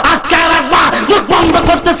দিবা, আটকায় রাখবা, মুখ বন্ধ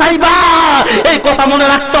করতে চাইবা। এই কথা মনে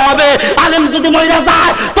রাখতে হবে। আলেম যদি মইরা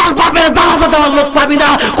যায়, তোর বাপের জানাজা দেওয়ার লোক পাবি না,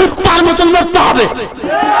 কুত্তার মতন মরতে হবে।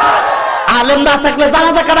 আলেম না থাকলে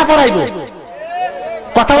জানাজা কারা পড়াইবো?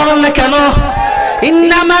 কথা বলেন না কেন?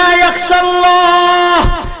 ইন্নামা ইয়াখশাল্লাহ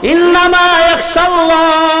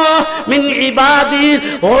মিন ইবাদিল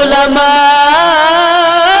উলামা।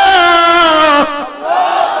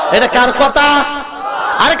 এটা কার কথা?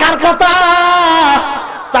 আরে কার কথা?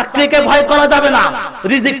 চাকরিকে ভয় করা যাবে না,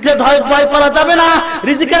 রিজিককে ভয় করা যাবে না।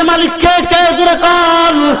 রিজিকের মালিক কে? কে জোরে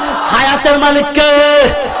কোন? হায়াতের মালিক কে?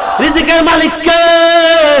 রিজিকের মালিক কে?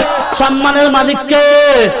 সম্মানের মালিক কে?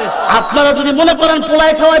 আপনারা যদি মনে করেন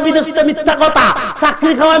পোলাই খাওয়া বিদেশে মিথ্যা কথা,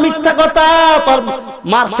 চাকরি খাওয়া মিথ্যা কথা, তোর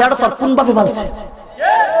মার ফেড় তোর কোন বাপে বলছে?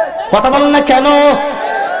 কথা বলেন না কেন?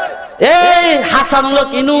 এই হাসানুল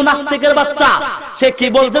ইনু নাস্তিকের বাচ্চা, সে কি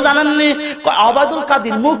বলছে জানেননি? আবাদুল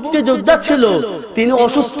কাদির মুক্তি যোদ্ধা ছিল, তিনি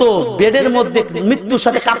অসুস্থ, বেডের মধ্যে মৃত্যুর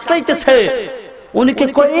সাথে কাটাইতেছে। উনিকে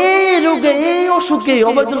এই রোগে, এই অসুখে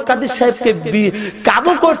আবাদুল কাদির সাহেবকে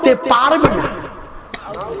কাবু করতে পারবে না।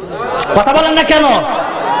 কথা বলেন না কেন?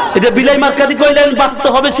 এটা বিলাই মার্কাদি কইলেন, বাঁচতে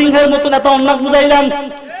হবে সিংহের মতন, এত অন্যায় বুঝাইলাম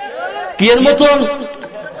কি এর মতন?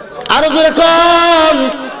 আরো জোরে কোন?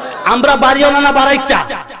 আমরা বাড়িওয়ালা না বাড়াইটা?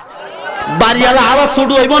 বাড়িওয়ালা আবার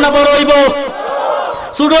শুরু হইব না বড় হইব?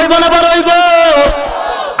 শুরু হইব না বড় হইব?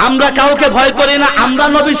 আমরা কাউকে ভয় করি না, আমরা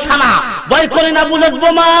নবীর শানা ভয় করি না। বুলেট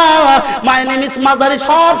বোমা, মাই নেম ইজ মাঝারি,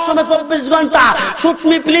 সব সময় 24 ঘন্টা শুট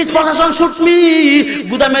মি প্লিজ, প্রশাসন শুট মি।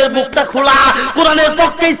 গুদামের বুকটা খোলা, কোরআনের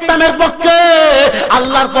পক্ষে, ইসলামের পক্ষে,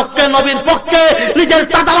 আল্লাহর পক্ষে, নবীর পক্ষে, নিজের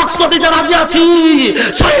তাজা রক্ত দিতে রাজি আছি,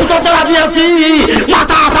 শহীদ হতে রাজি আছি,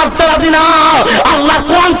 মাথা ছাড়তে রাজি না, আল্লাহর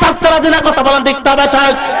কোরআন ছাড়তে রাজি না। কথা বলেন ঠিক না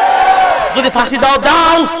বেঠিক? যদি ফাঁসি দাও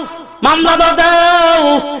দাও, মামলা দাও,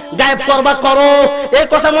 গায়েব করবা করো, এই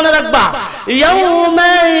কথা মনে রাখবা।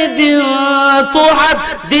 ইয়াউমাইদিন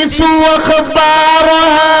তুহাদ্দিসু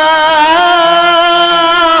আখবারাহা,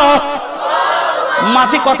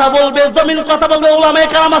 মাটি কথা বলবে, জমিন কথা বলবে। উলামায়ে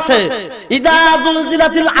কেরাম আছে, ইদা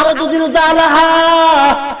যুলজিলাতিল আরদু জিলজালাহা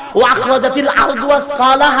ওয়া আখরাজাতিল আরদু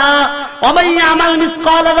আসকালাহা ওয়া মান ইয়ামাল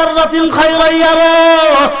মিসকালা যাররাতিন খায়রান ইয়ারা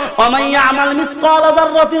ওয়া মান ইয়ামাল মিসকালা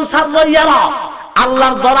যাররাতিন শাররান ইয়ারা।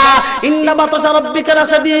 আল্লাহর দরা, ইন্না বাতাশা রাব্বিকা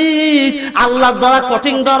লাশাদীদ, আল্লাহর দরা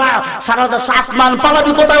কঠিন দরা। সারা দেশ আসমান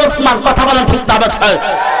পালাবি কোথায়? ওসমান। কথা বলেন ঠিক না বেঠিক?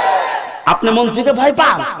 আপনি মন্ত্রীকে ভয়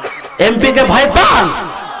পান, এমপি কে ভয় পান,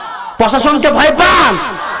 প্রশাসনকে ভয় পান?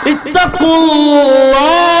 ইত্তাকুল্লাহ।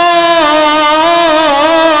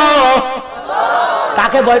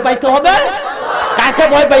 কাকে ভয় পাইতে হবে? কাকে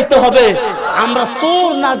ভয় পাইতে হবে? আমরা চোর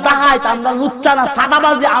না ডাকাত, আমরা লুচ্চা না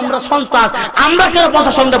সাদাবাজি, আমরা সন্ত্রাস। আমরা কেন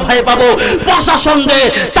প্রশাসনকে ভয় পাবো? প্রশাসনকে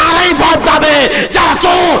তারাই ভয় পাবে যারা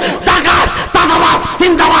চোর, ডাকাত, সাদাবাজ,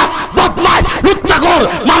 চিন্তাবাজ, বদমাশ, লুচ্চাখোর,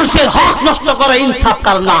 মানুষের হক নষ্ট করে, ইনসাফ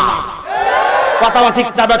করে না। কথা ঠিক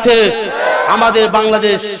না বেঠিক? আমাদের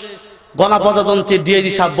বাংলাদেশ গণপ্রজাতন্ত্রী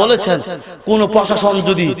ডিআইজি সাহেব বলেছেন, কোন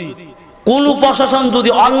প্রশাসন যদি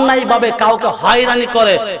অন্যায় ভাবে কাউকে হয়রানি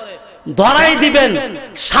করে ধরাই দিবেন,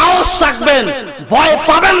 সাহস রাখবেন, ভয়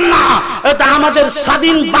পাবেন না। এটা আমাদের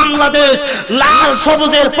স্বাধীন বাংলাদেশ, লাল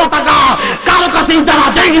সবুজের পতাকা কারো কাছে যারা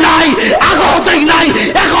দেই নাই, আগেও দেই নাই,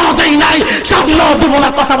 এখনো দেই নাই, সামনেও দেব না।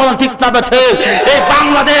 কথা বলেন ঠিক না বেঠিক? এই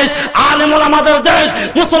বাংলাদেশ আলেম ওলামাদের দেশ,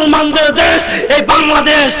 মুসলমানদের দেশ। এই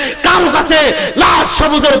বাংলাদেশ কারো কাছে লাল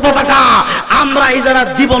সবুজের পতাকা আমরা ইজারা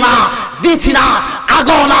দিব না, দিছি না,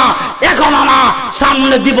 আগেও না, এখনো না,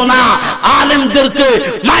 সামনে দিব না। আলেমদেরকে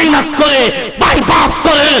মাইনাস করে, বাইপাস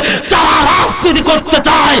করে যারা রাজনীতি করতে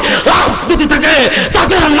চায়, রাজনীতি থেকে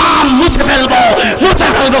তাদের নাম মুছে ফেলবো।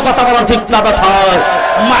 কথা বলা ঠিক না বেঠিক?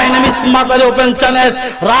 মাই নেম ইজ মাঝারি ওপেন চ্যালেঞ্জ।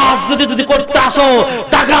 রাজনীতি যদি করতে আসো,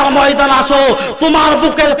 ঢাকার ময়দান আসো, তোমার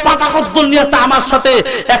বুকের পাতা কদ্দুর নিয়েছে আমার সাথে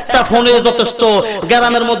একটা ফোনে যথেষ্ট।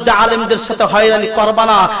 গ্রামের মধ্যে আলেমদের সাথে হয়রানি করবা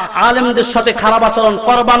না, আলেমদের সাথে খারাপ আচরণ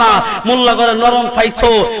করবা না। মোল্লা ঘরে নরম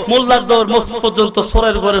পাইছো, মোল্লার দৌড় মসজিদ পর্যন্ত,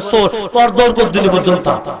 সোরের ঘরে সোর, তোর দৌড় কদ্দুনি পর্যন্ত।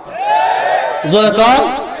 জোরে কর,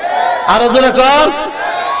 আরো জোরে কর।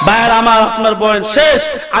 ভাইয়ের আমার, আপনার বয়স শেষ।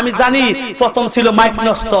 আমি জানি প্রথম ছিল মাইক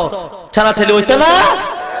নষ্ট, ঠেলাঠেলি হয়েছে না,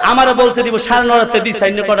 আমারে বলছে দিব 9:30 দি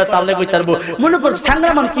সাইন করে তাহলে কই তারবো, মনে করছে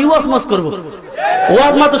সাংগ্রামান কি ওয়াজ মাস করব,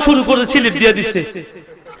 ওয়াজ মাত্র শুরু করে স্লিপ দিয়ে দিছে,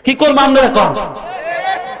 কি করব আমরা এখন?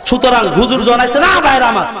 সুতরাং হুজুর জানাইছে না ভাইয়ের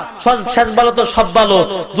আমার, শেষ ভালো তো সব ভালো,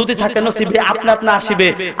 যদি থাকে নসিবে আপনা আপনা আসিবে।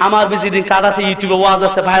 আমার ভিজিটিং কার্ড আছে, ইউটিউবে ওয়াজ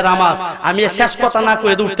আছে ভাইয়ের আমার, আমি শেষ কথা না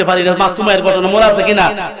কয়ে উঠতে পারি না। মাসুমের ঘটনা মনে আছে কিনা?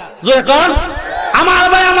 যে এখন আমার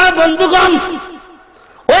ভাই, আমার বন্ধুগণ,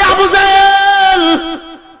 ওই আবু জাহেল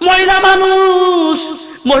মহিলা মানুষ,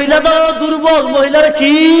 মহিলা তো দুর্বল, মহিলার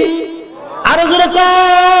কি আরো জোরে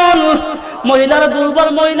কোন মহিলার দুর্বল,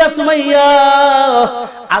 মহিলা সুমাইয়া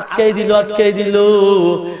আটকাই দিল।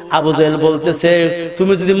 আবু জাহেল বলতেছে,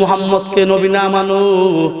 তুমি যদি মুহাম্মদকে নবী না মানো,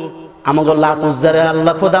 আমাকে লাত উজ্জারে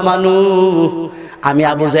আল্লাহ খোদা মানো, আমি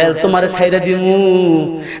আবু জাহেল তোমারে ছাইরা দিমু,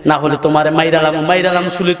 না হলে তোমারে মাইরালাম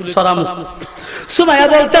শুলি সরাম। সুমাইয়া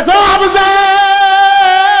বলতেছে, আবু জাহেল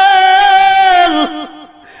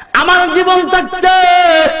আমার জীবন থাকতে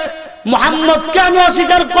মুহাম্মদকে আমি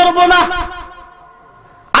অস্বীকার করব না,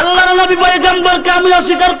 আল্লাহর নবী পয়গম্বরকে আমি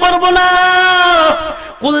অস্বীকার করব না।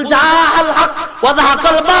 কুল জাআল হক ওয়া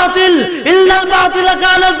যাহাকাল বাতিল ইন্নাল বাতিলা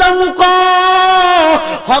কানা যাহুকা,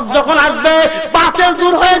 হক যখন আসবে বাতিল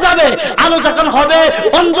দূর হয়ে যাবে, আলো যখন হবে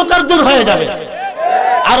অন্ধকার দূর হয়ে যাবে।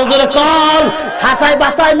 আরো জোরে কল, হাসাই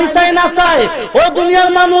বাসাই মিসাই নাসাই ও দুনিয়ার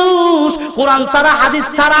মানুষ, কোরআন ছাড়া হাদিস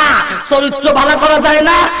ছাড়া চরিত্র ভালো করা যায়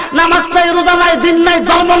না। নামাজ নাই, রোজা নাই, দিন নাই,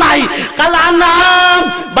 ধর্ম নাই, কাল আনাম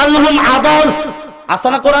বালহুম আদল।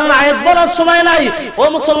 আসানা কোরআনের আয়াত বলার সময় নাই। ও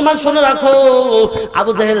মুসলমান শুনে রাখো,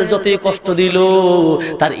 আবু জাহেল যতই কষ্ট দিল,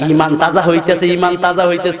 তার ঈমান তাজা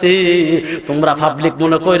হইতেছে। তোমরা পাবলিক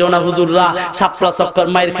মনে কইরো না হুজুররা শাপলা চক্কর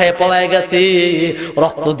মাইর খায় পলায় গেছে,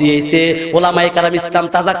 রক্ত দিয়েছে ওলামায়ে কেরাম, ইসলাম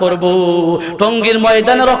তাজা করব। টঙ্গীর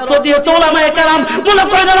ময়দানে রক্ত দিয়েছে ওলামায়ে কেরাম, মনে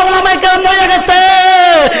কইরো না ওলামায়ে কেরাম মরে গেছে।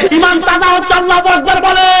 ঈমান তাজা হচ্ছে, আল্লাহু আকবার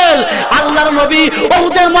বলেন। আল্লাহর নবী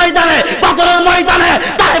উহুদের ময়দানে, বদরের ময়দানে,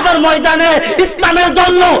 তায়েফের ময়দানে ইসলামের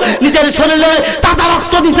জন্য নিজের শরীরে তাজা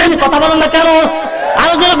রক্ত দিয়েছেন। কথা বলেন না কেন?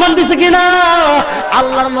 আরো যেরকম দিছে কিনা?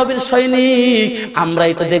 আল্লাহর নবীর সৈনিক আমরা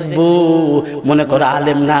এটা দেখব। মনে করো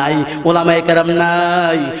আলেম নাই, ওলামায়ে কেরাম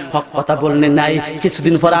নাই, হক কথা বলনে নাই,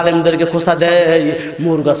 কিছুদিন পর আলেমদেরকে খোঁচা দেয়,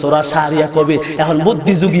 মুরগা চোরা সারিয়া কবি। এখন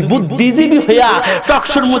বুদ্ধিজীবী হইয়া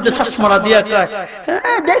টকশোর মধ্যে চশমারা দিয়া কয়,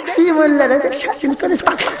 দেখছি মোল্লারে শাসন করে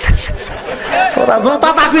পাকিস্তান, চোরা জোতা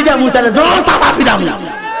তাফি দাম, জোতা তাফি দাম।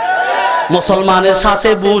 মুসলমানের সাথে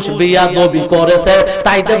বুশ বিয়াদবি করেছে,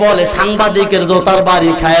 তাইতে বলে সাংবাদিকের জোতার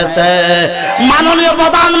বাড়ি খাইছে। মাননীয়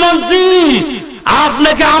প্রধানমন্ত্রী,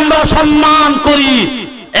 আপনাকে আমরা সম্মান করি,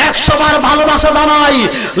 100 বার ভালোবাসা জানাই,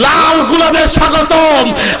 লাল গোলাপের স্বাগতম।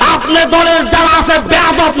 আপনি দলের যারা আছে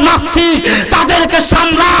বেয়াদব নাস্তিক তাদেরকে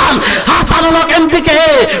সামলান। হাসানুল হক এমপিকে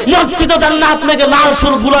মন্ত্রী তো দেন না, আপনাকে লাল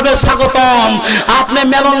সুর গোলাপের স্বাগতম। আপনি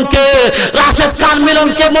মেননকে, রাশেদ খান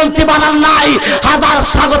মিলনকে মন্ত্রী বানান নাই, হাজার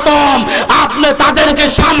স্বাগতম। আপনি তাদেরকে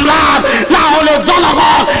সামলান, না হলে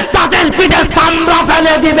জনগণ তাদের পিঠে চামড়া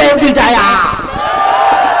ফেলে দিবে বিদায়া,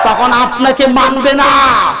 তখন আপনাকে মানবে না।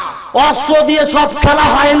 অস্ত্র দিয়ে সব খেলা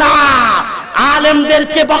হয় না,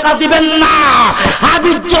 আলেমদেরকে বকা দিবেন না।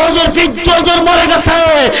 হাদিস জোজর ফিজোজর মরে গেছে।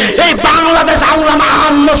 এই বাংলাদেশ আল্লামা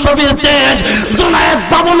আহমদ শফির দেশ, জুনায়েদ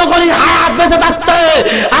বাবুনগরী হায়াত বেঁচে থাকতে,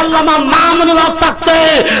 আল্লামা মামুনুল হক থাকতে,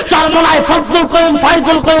 চরমনায় ফজলুল করিম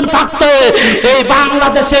ফয়জুল করিম থাকতে, এই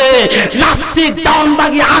বাংলাদেশে নাস্তিক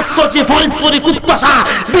দাউনবাগী আটকচি ফরিদপুরি কুত্তসা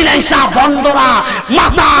বিলাইসা বন্দরা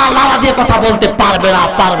মাথা লাড়া দিয়ে কথা বলতে পারবে না।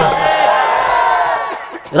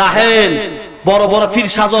 রাহেন বড় বড় ফির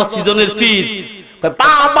সাজ সিজনের ফির,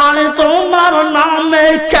 বাবারে তোমার নামে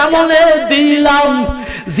কেমনে দিলাম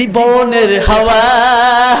জীবনের হাওয়া।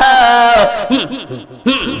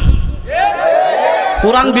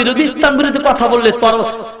 কোরআন বিরোধী, ইসলাম বিরোধী কথা বললে তোর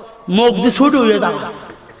মুখ দিয়ে ছুট হয়ে যাবে।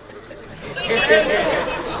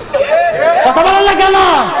 কথা বলেন না কেন?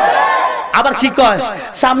 আবার কি কয়,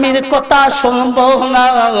 স্বামীর কথা শুনবো না,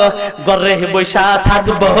 ঘরে বৈশা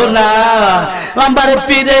থাকবো না, আমার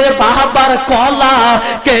পীরের বাবার কলা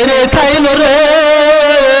কেড়ে খাইল রে,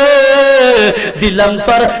 দিলাম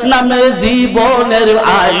তোর নামে জীবনের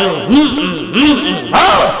আয়ু।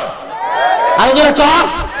 আলোচনা কর।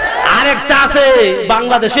 আরেকটা আছে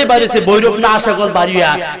বাংলাদেশে বাড়িছে বৈরব না আশাকর বাড়িয়া,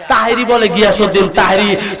 তাহেরি বলে গিয়াসউদ্দিন তাহেরি,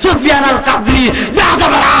 সুফিয়ান আল কাদরি,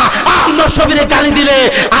 বেয়াদবেরা আহমদ শফিরে গালি দিলে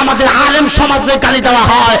আমাদের আলেম সমাজে গালি দেওয়া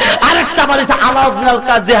হয়। আরেকটা বাড়িছে আলাউদ্দিন আল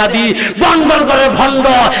কাজেহাদি, বন্ডলগড়ের ভণ্ড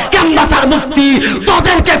ক্যাম্বাসার মুফতি,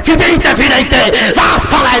 তোদেরকে ফিরাইতে রাজ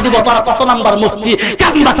ফালাই দিব। তোরা কত নাম্বার মুফতি?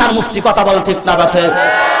 ক্যাম্বাসার মুফতি। কথা বল ঠিক না বাঠে?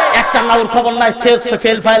 এক একটা নাউর খবর নাই,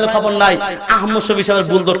 ফেল ফাইল খবর নাই। আহমদ শফি সাহেবের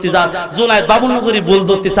বুল ধরতে যা, জুনায়েদ বাবুনগরী বুল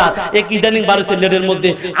ধরতে চা, এক ইদানিং বারুসের নেটের মধ্যে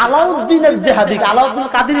আলাউদ্দিনের জেহাদি, আলাউদ্দিন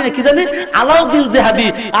কাদির কি জানি, আলাউদ্দিন জেহাদি।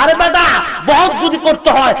 আরে বেটা বহস যদি করতে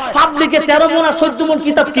হয় পাবলিকে 13 মণ আর 14 মণ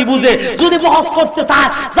কিতাব কি বুঝে, যদি বহস করতে চায়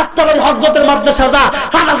যাত্রাবাড়ি হযরতের মাদ্রাসা যা,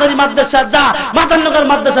 হানাজারি মাদ্রাসা যা, মাদারনগর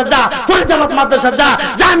মাদ্রাসা যা, ফরিদাবাদ মাদ্রাসা যা,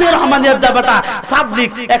 জামিয়া রহমানিয়া যা। বেটা পাবলিক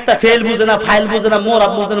একটা ফেল বুঝে না, ফাইল বুঝে না,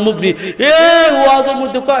 মোরাব বুঝে না, মুবরি এ ওয়াজের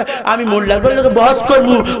মধ্যে কয় আমি মোল্লার লোকে বহস করব,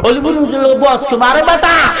 অলিপুরি হুজুরের লোকে বহস করব। আরে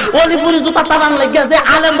বেটা অলিপুরি জুতা টানান লাগিয়া যে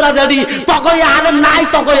আলেমরা রেডি, তকই আলেম নাই,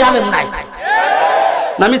 তকই আলেম নাই।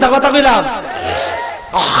 না মিছা কথা কইলাম?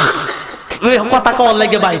 কথা কল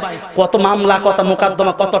লাগে ভাই, কত মামলা, কত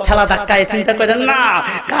মোকদ্দমা, কত ঠেলা ধাক্কা, চিন্তা করেন না।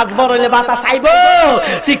 কাজ বড় হইলে বাতাস আইব,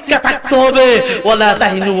 টিক্কা থাকতে হবে। ওয়ালা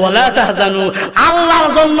তাহিনু ওয়ালা তাহজানু। আল্লাহর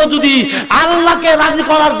জন্য, যদি আল্লাহকে রাজি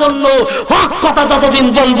করার জন্য হক কথা যতদিন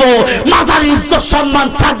বলবো, মাঝারি ইজ্জত সম্মান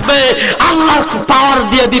থাকবে, আল্লাহর পাওয়ার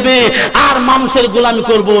দিয়ে দিবে, আর মানুষের গোলামি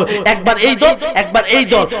করব। একবার এই দল, একবার এই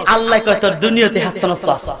দল। আল্লাহ কয় তোর দুনিয়াতে হাস্তানস্ত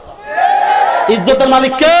আছে। ইজ্জতের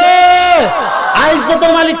মালিক কে?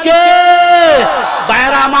 ইজ্জতের মালিক কে?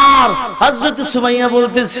 ভাইরা আমার, হযরত সুমাইয়া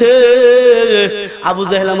বলতেছে আবু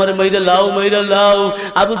জাহেল আমারে মাইরা লাও, মাইরা লাও।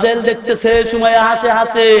 আবু জাহেল দেখতেছে সুমাইয়া হাসে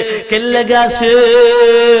হাসে, কেন লাগে আসে?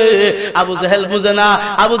 আবু জাহেল বুঝে না।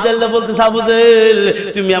 আবু জাহেল বলতেছে আবু জাহেল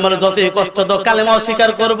তুমি আমার যতই কষ্ট দাও কালেমা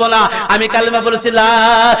অস্বীকার করব না। আমি কালেমা বলেছি লা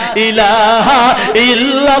ইলাহা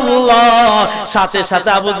ইল্লাল্লাহ। সাথে সাথে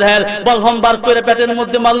আবু জাহেল বলহম বার করে পেটের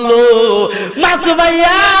মধ্যে মারলো। মা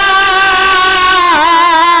সুমাইয়া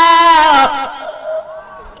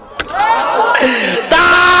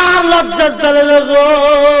তার লজ্জাস্থানে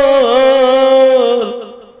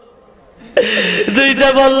দুইটা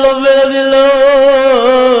বলল মেরে দিল।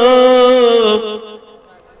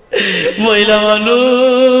 মহিলা মানুষ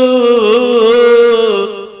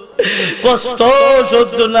কষ্ট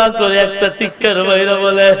সহ্য না করে একটা চিৎকার বাইরা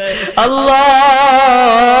বলে আল্লাহ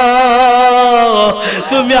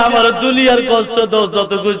তুমি আমার দুনিয়ার কষ্ট দাও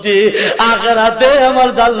যত খুশি, আখিরাতে আমার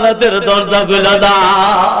জান্নাতের দরজা খুলে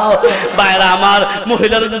দাও। ভাইরা আমার,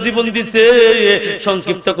 মহিলার জীবন দিছে,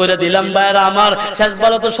 সংক্ষিপ্ত করে দিলাম। ভাইরা আমার, শেষ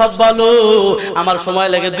বলো তো সব বলো। আমার সময়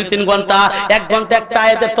লাগে 2-3 ঘন্টা, 1 ঘন্টা একটা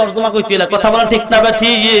আয়াতের তরজমা কইতে হইলা। কথা বলা ঠিক না বা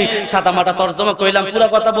ঠিক? সাদা মাটা তরজমা কইলাম, পুরো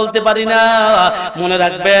কথা বলতে পারি না। মনে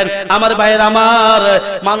রাখবেন আমার ভাইয়ের আমার,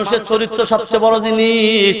 মানুষের চরিত্র সবচেয়ে বড়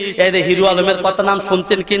জিনিস। এই যে হিরো আলমের কথা নাম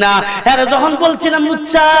শুনতেন কিনা? হ্যাঁ, যখন বলছিলাম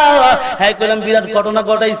মুচ্ছা, হ্যাঁ কইলাম বিরাট ঘটনা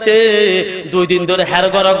ঘটাইছে। 2 দিন ধরে হ্যার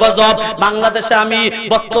গড় গজব। বাংলাদেশে আমি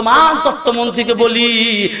বর্তমান তথ্যমন্ত্রীকে বলি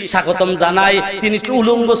স্বাগতম জানাই। তিনি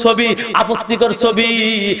উলঙ্গ ছবি, আপত্তিকর ছবি,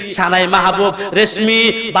 সানাই মাহবুব, রেশমি,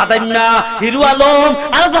 বাদাইম্যা, হিরো আলম,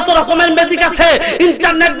 আর যত রকমের ম্যাজিক আছে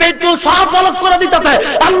ইন্টারনেট বেটু সব ব্লক করে দিতেছে।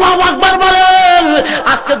 আল্লাহু আকবার বলেন।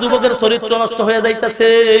 আজকে যুবকের চরিত্র নষ্ট হয়ে যাইতেছে,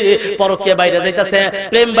 পরকীয়া বাইরে যাইতেছে,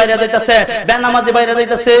 প্রেম বাইরে যাইতেছে, বেনামাজি বাইরে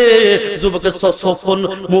যাইতেছে। যুবকের ফোন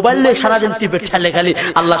মোবাইল নিয়ে সারাদিন টিপে ঠেলে খালি।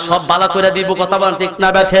 আল্লাহ সব বালা করে দিব। কথা বলেন ঠিক না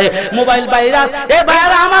বেঠে? Mobile virus. এ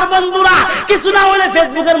ভাইরা আমার বন্ধুরা, কিছু না হলে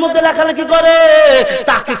ফেসবুকের মধ্যে লেখালেখি করে,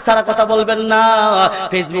 তাকিক ছাড়া কথা বলবেন না।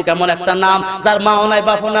 ফেসবুক এমন একটা নাম যার মাও নাই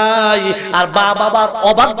বাপও নাই, আর বাবার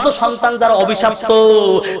অবাধ্য সন্তান যারা অভিশপ্ত,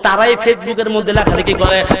 তারাই ফেসবুকের মধ্যে লেখালেখি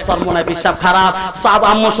করে। সরমনায় পিসাব খারাপ, সব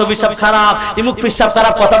আম্মু সবিসাব খারাপ, ইমুক পিসাব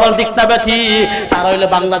খারাপ। কথা বলেন ঠিক না বেঠি? তারা হইলে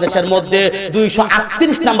বাংলাদেশের মধ্যে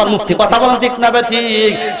 238 নাম্বার মুফতি। কথা বলেন ঠিক না বেঠি?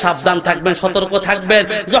 সাবধান থাকবেন, সতর্ক থাকবেন।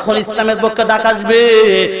 যখন ইসলামের পক্ষে ডাক আসবে,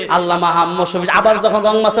 আল্লামা আম্মু সবি আবার যখন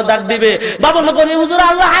রং মাসে ডাক দিবে, বাবুনগরী হুজুর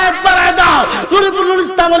আল্লাহ হায়াত বাড়ায় দাও, নুরুল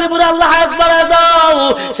ইসলাম আলীপুরে আল্লাহ হায়াত বাড়ায় দাও,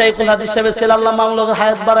 শাইখুল হাদিস সাহেব ছিল আল্লাহ মামলুকের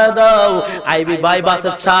হায়াত বাড়ায় দাও, আইবি ভাই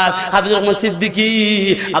বাসেদ স্যার, হাফিজুর রহমান সিদ্দিকী,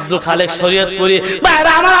 আব্দুল খালেক শরীয়তপুরি।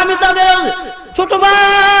 ভাইরা আমার, আমি তাদের ছোট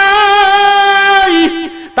ভাই,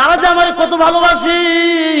 তারা যে আমার কত ভালোবাসি,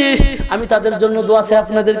 আমি তাদের জন্য দোয়া চাই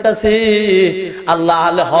আপনাদের কাছে। আল্লাহ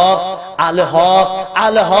আলে হক, আলে হক,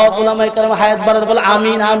 আলে হক উলামায়ে কেরাম হায়াত বাড়াতে বলে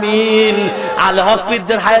আমিন আমিন। আলে হক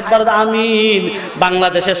পীরদের হায়াত বাড়াতে আমিন।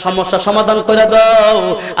 বাংলাদেশের সমস্যা সমাধান করে দাও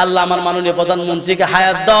আল্লাহ। আমার মাননীয় প্রধানমন্ত্রীকে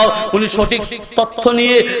হায়াত দাও, উনি সঠিক তথ্য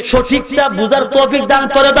নিয়ে সঠিকটা বুঝার তৌফিক দান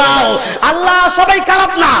করে দাও আল্লাহ। সবাই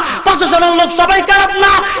খারাপ না, প্রশাসনের লোক সবাই খারাপ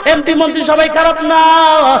না, এমপি মন্ত্রী সবাই খারাপ না,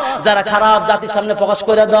 যারা খারাপ জাতির সামনে প্রকাশ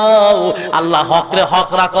করে দাও আল্লাহ। হক রে হক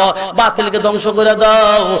রাখো, বাতিলকে ধ্বংস করে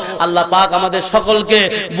দাও আল্লাহ পাক। আমাদের সকলকে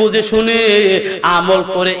বুঝে শুনে আমল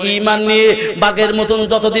করে ঈমান নিয়ে বাঘের মতন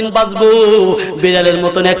যতদিন বাঁচবো, বিড়ালের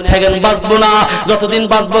মতন 1 সেকেন্ড বাঁচবো না, যতদিন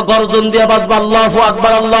বাঁচবো গর্জন দিয়ে বাঁচবো। আল্লাহু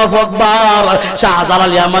আকবার, আল্লাহু আকবার।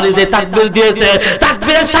 শাহজালাল ইয়ামানি যে তাকবীর দিয়েছে, তাকবীর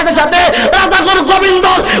তাকবীরের সাথে সাথে রাজাগর গোবিন্দ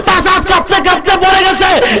পাশাত কাঁপতে কাঁপতে পড়ে গেছে।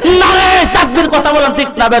 নারে তাকবীর, কথা বলেন ঠিক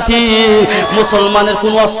না বেঠি? মুসলমানের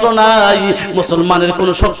কোনো অস্ত্র নাই, মুসলমানের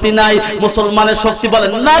কোনো শক্তি নাই, মুসলমানের শক্তি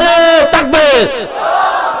বলেন নারে তাকবীর।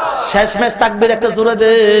 শেষমেশ তাকবীর একটা জোরে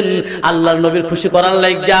দেন, আল্লাহর নবীর খুশি করার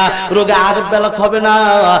লাগিয়া। রোগে আর বেলাক হবে না,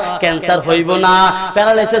 ক্যান্সার হইব না,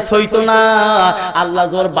 প্যারালাইসিস হইতো না, আল্লাহ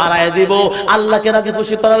জোর বাড়ায় দিব আল্লাহকে রাজি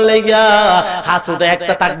খুশি করার লাগিয়া। হাত উঠে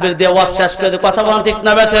একটা তাকবীর দিয়ে ওয়াজ শেষ করে কথা বলেন ঠিক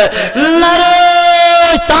না বেঠে? নারে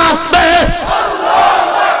তাকবীর।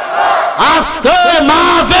 আজকে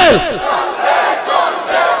মাহফিল,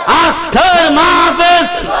 আজকে মাহফিল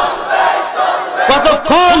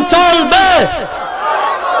কতক্ষণ চলবে?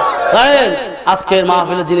 আজকের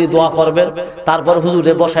মাহফিলে যিনি দোয়া করবেন, তারপর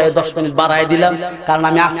হুজুরে বসায় 10 মিনিট বাড়ায় দিলাম, কারণ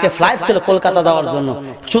আমি আজকে ফ্লাইট ছিল কলকাতা যাওয়ার জন্য।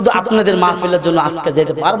 শুধু আপনাদের মাহফিলের জন্য আজকে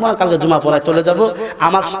যেতে পারবো না, কালকে জুমা পড়ায় চলে যাব।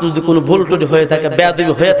 আমার যদি কোনো ভুল টুটি হয়ে থাকে,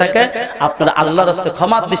 বেয়াদবি হয়ে থাকে, আপনারা আল্লাহর রাস্তায়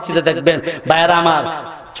ক্ষমার দৃষ্টিতে দেখবেন। ভাইয়েরা আমার,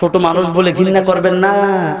 ছোট মানুষ বলে ঘৃণা করবেন না,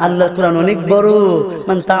 আল্লাহর কোরআন অনেক বড়।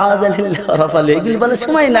 মান তাআযালিল্লাহ রাফালে এগুলি বলে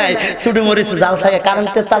সময় নাই। ছোট মরিচ জাল থাকে,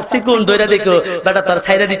 কারেন্টে তার সিকুন ধইরা দেখো, বেটা তার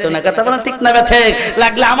ছাইরা দিত না। কথা বলেন ঠিক না বেঠে?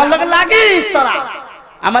 লাগলে আমার লগে লাগিস তোরা।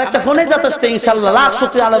 আমার একটা ফোনে যথেষ্ট, ইনশাআল্লাহ। লাখ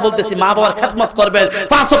শুকরিয়া আল্লাহ বলতেছি, মা বাবার খেদমত করবেন,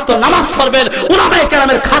 5 ওয়াক্ত নামাজ পড়বেন, উলামায়ে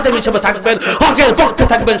কেরামের খাদেম হিসেবে থাকবেন, হকের পক্ষে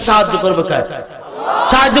থাকবেন। সাহায্য করবে কে?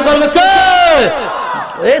 সাহায্য করবে কে?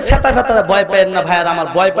 এই ছাতা ফাতারা ভয় পায় না ভাইয়ার আমার,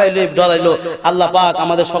 ভয় পাইলে ডরাইলো। আল্লাহ পাক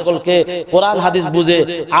আমাদের সকলকে কোরআন হাদিস বুঝে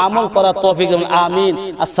আমল করার তৌফিক দেন। আমিন।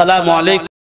 আসসালামু আলাইকুম।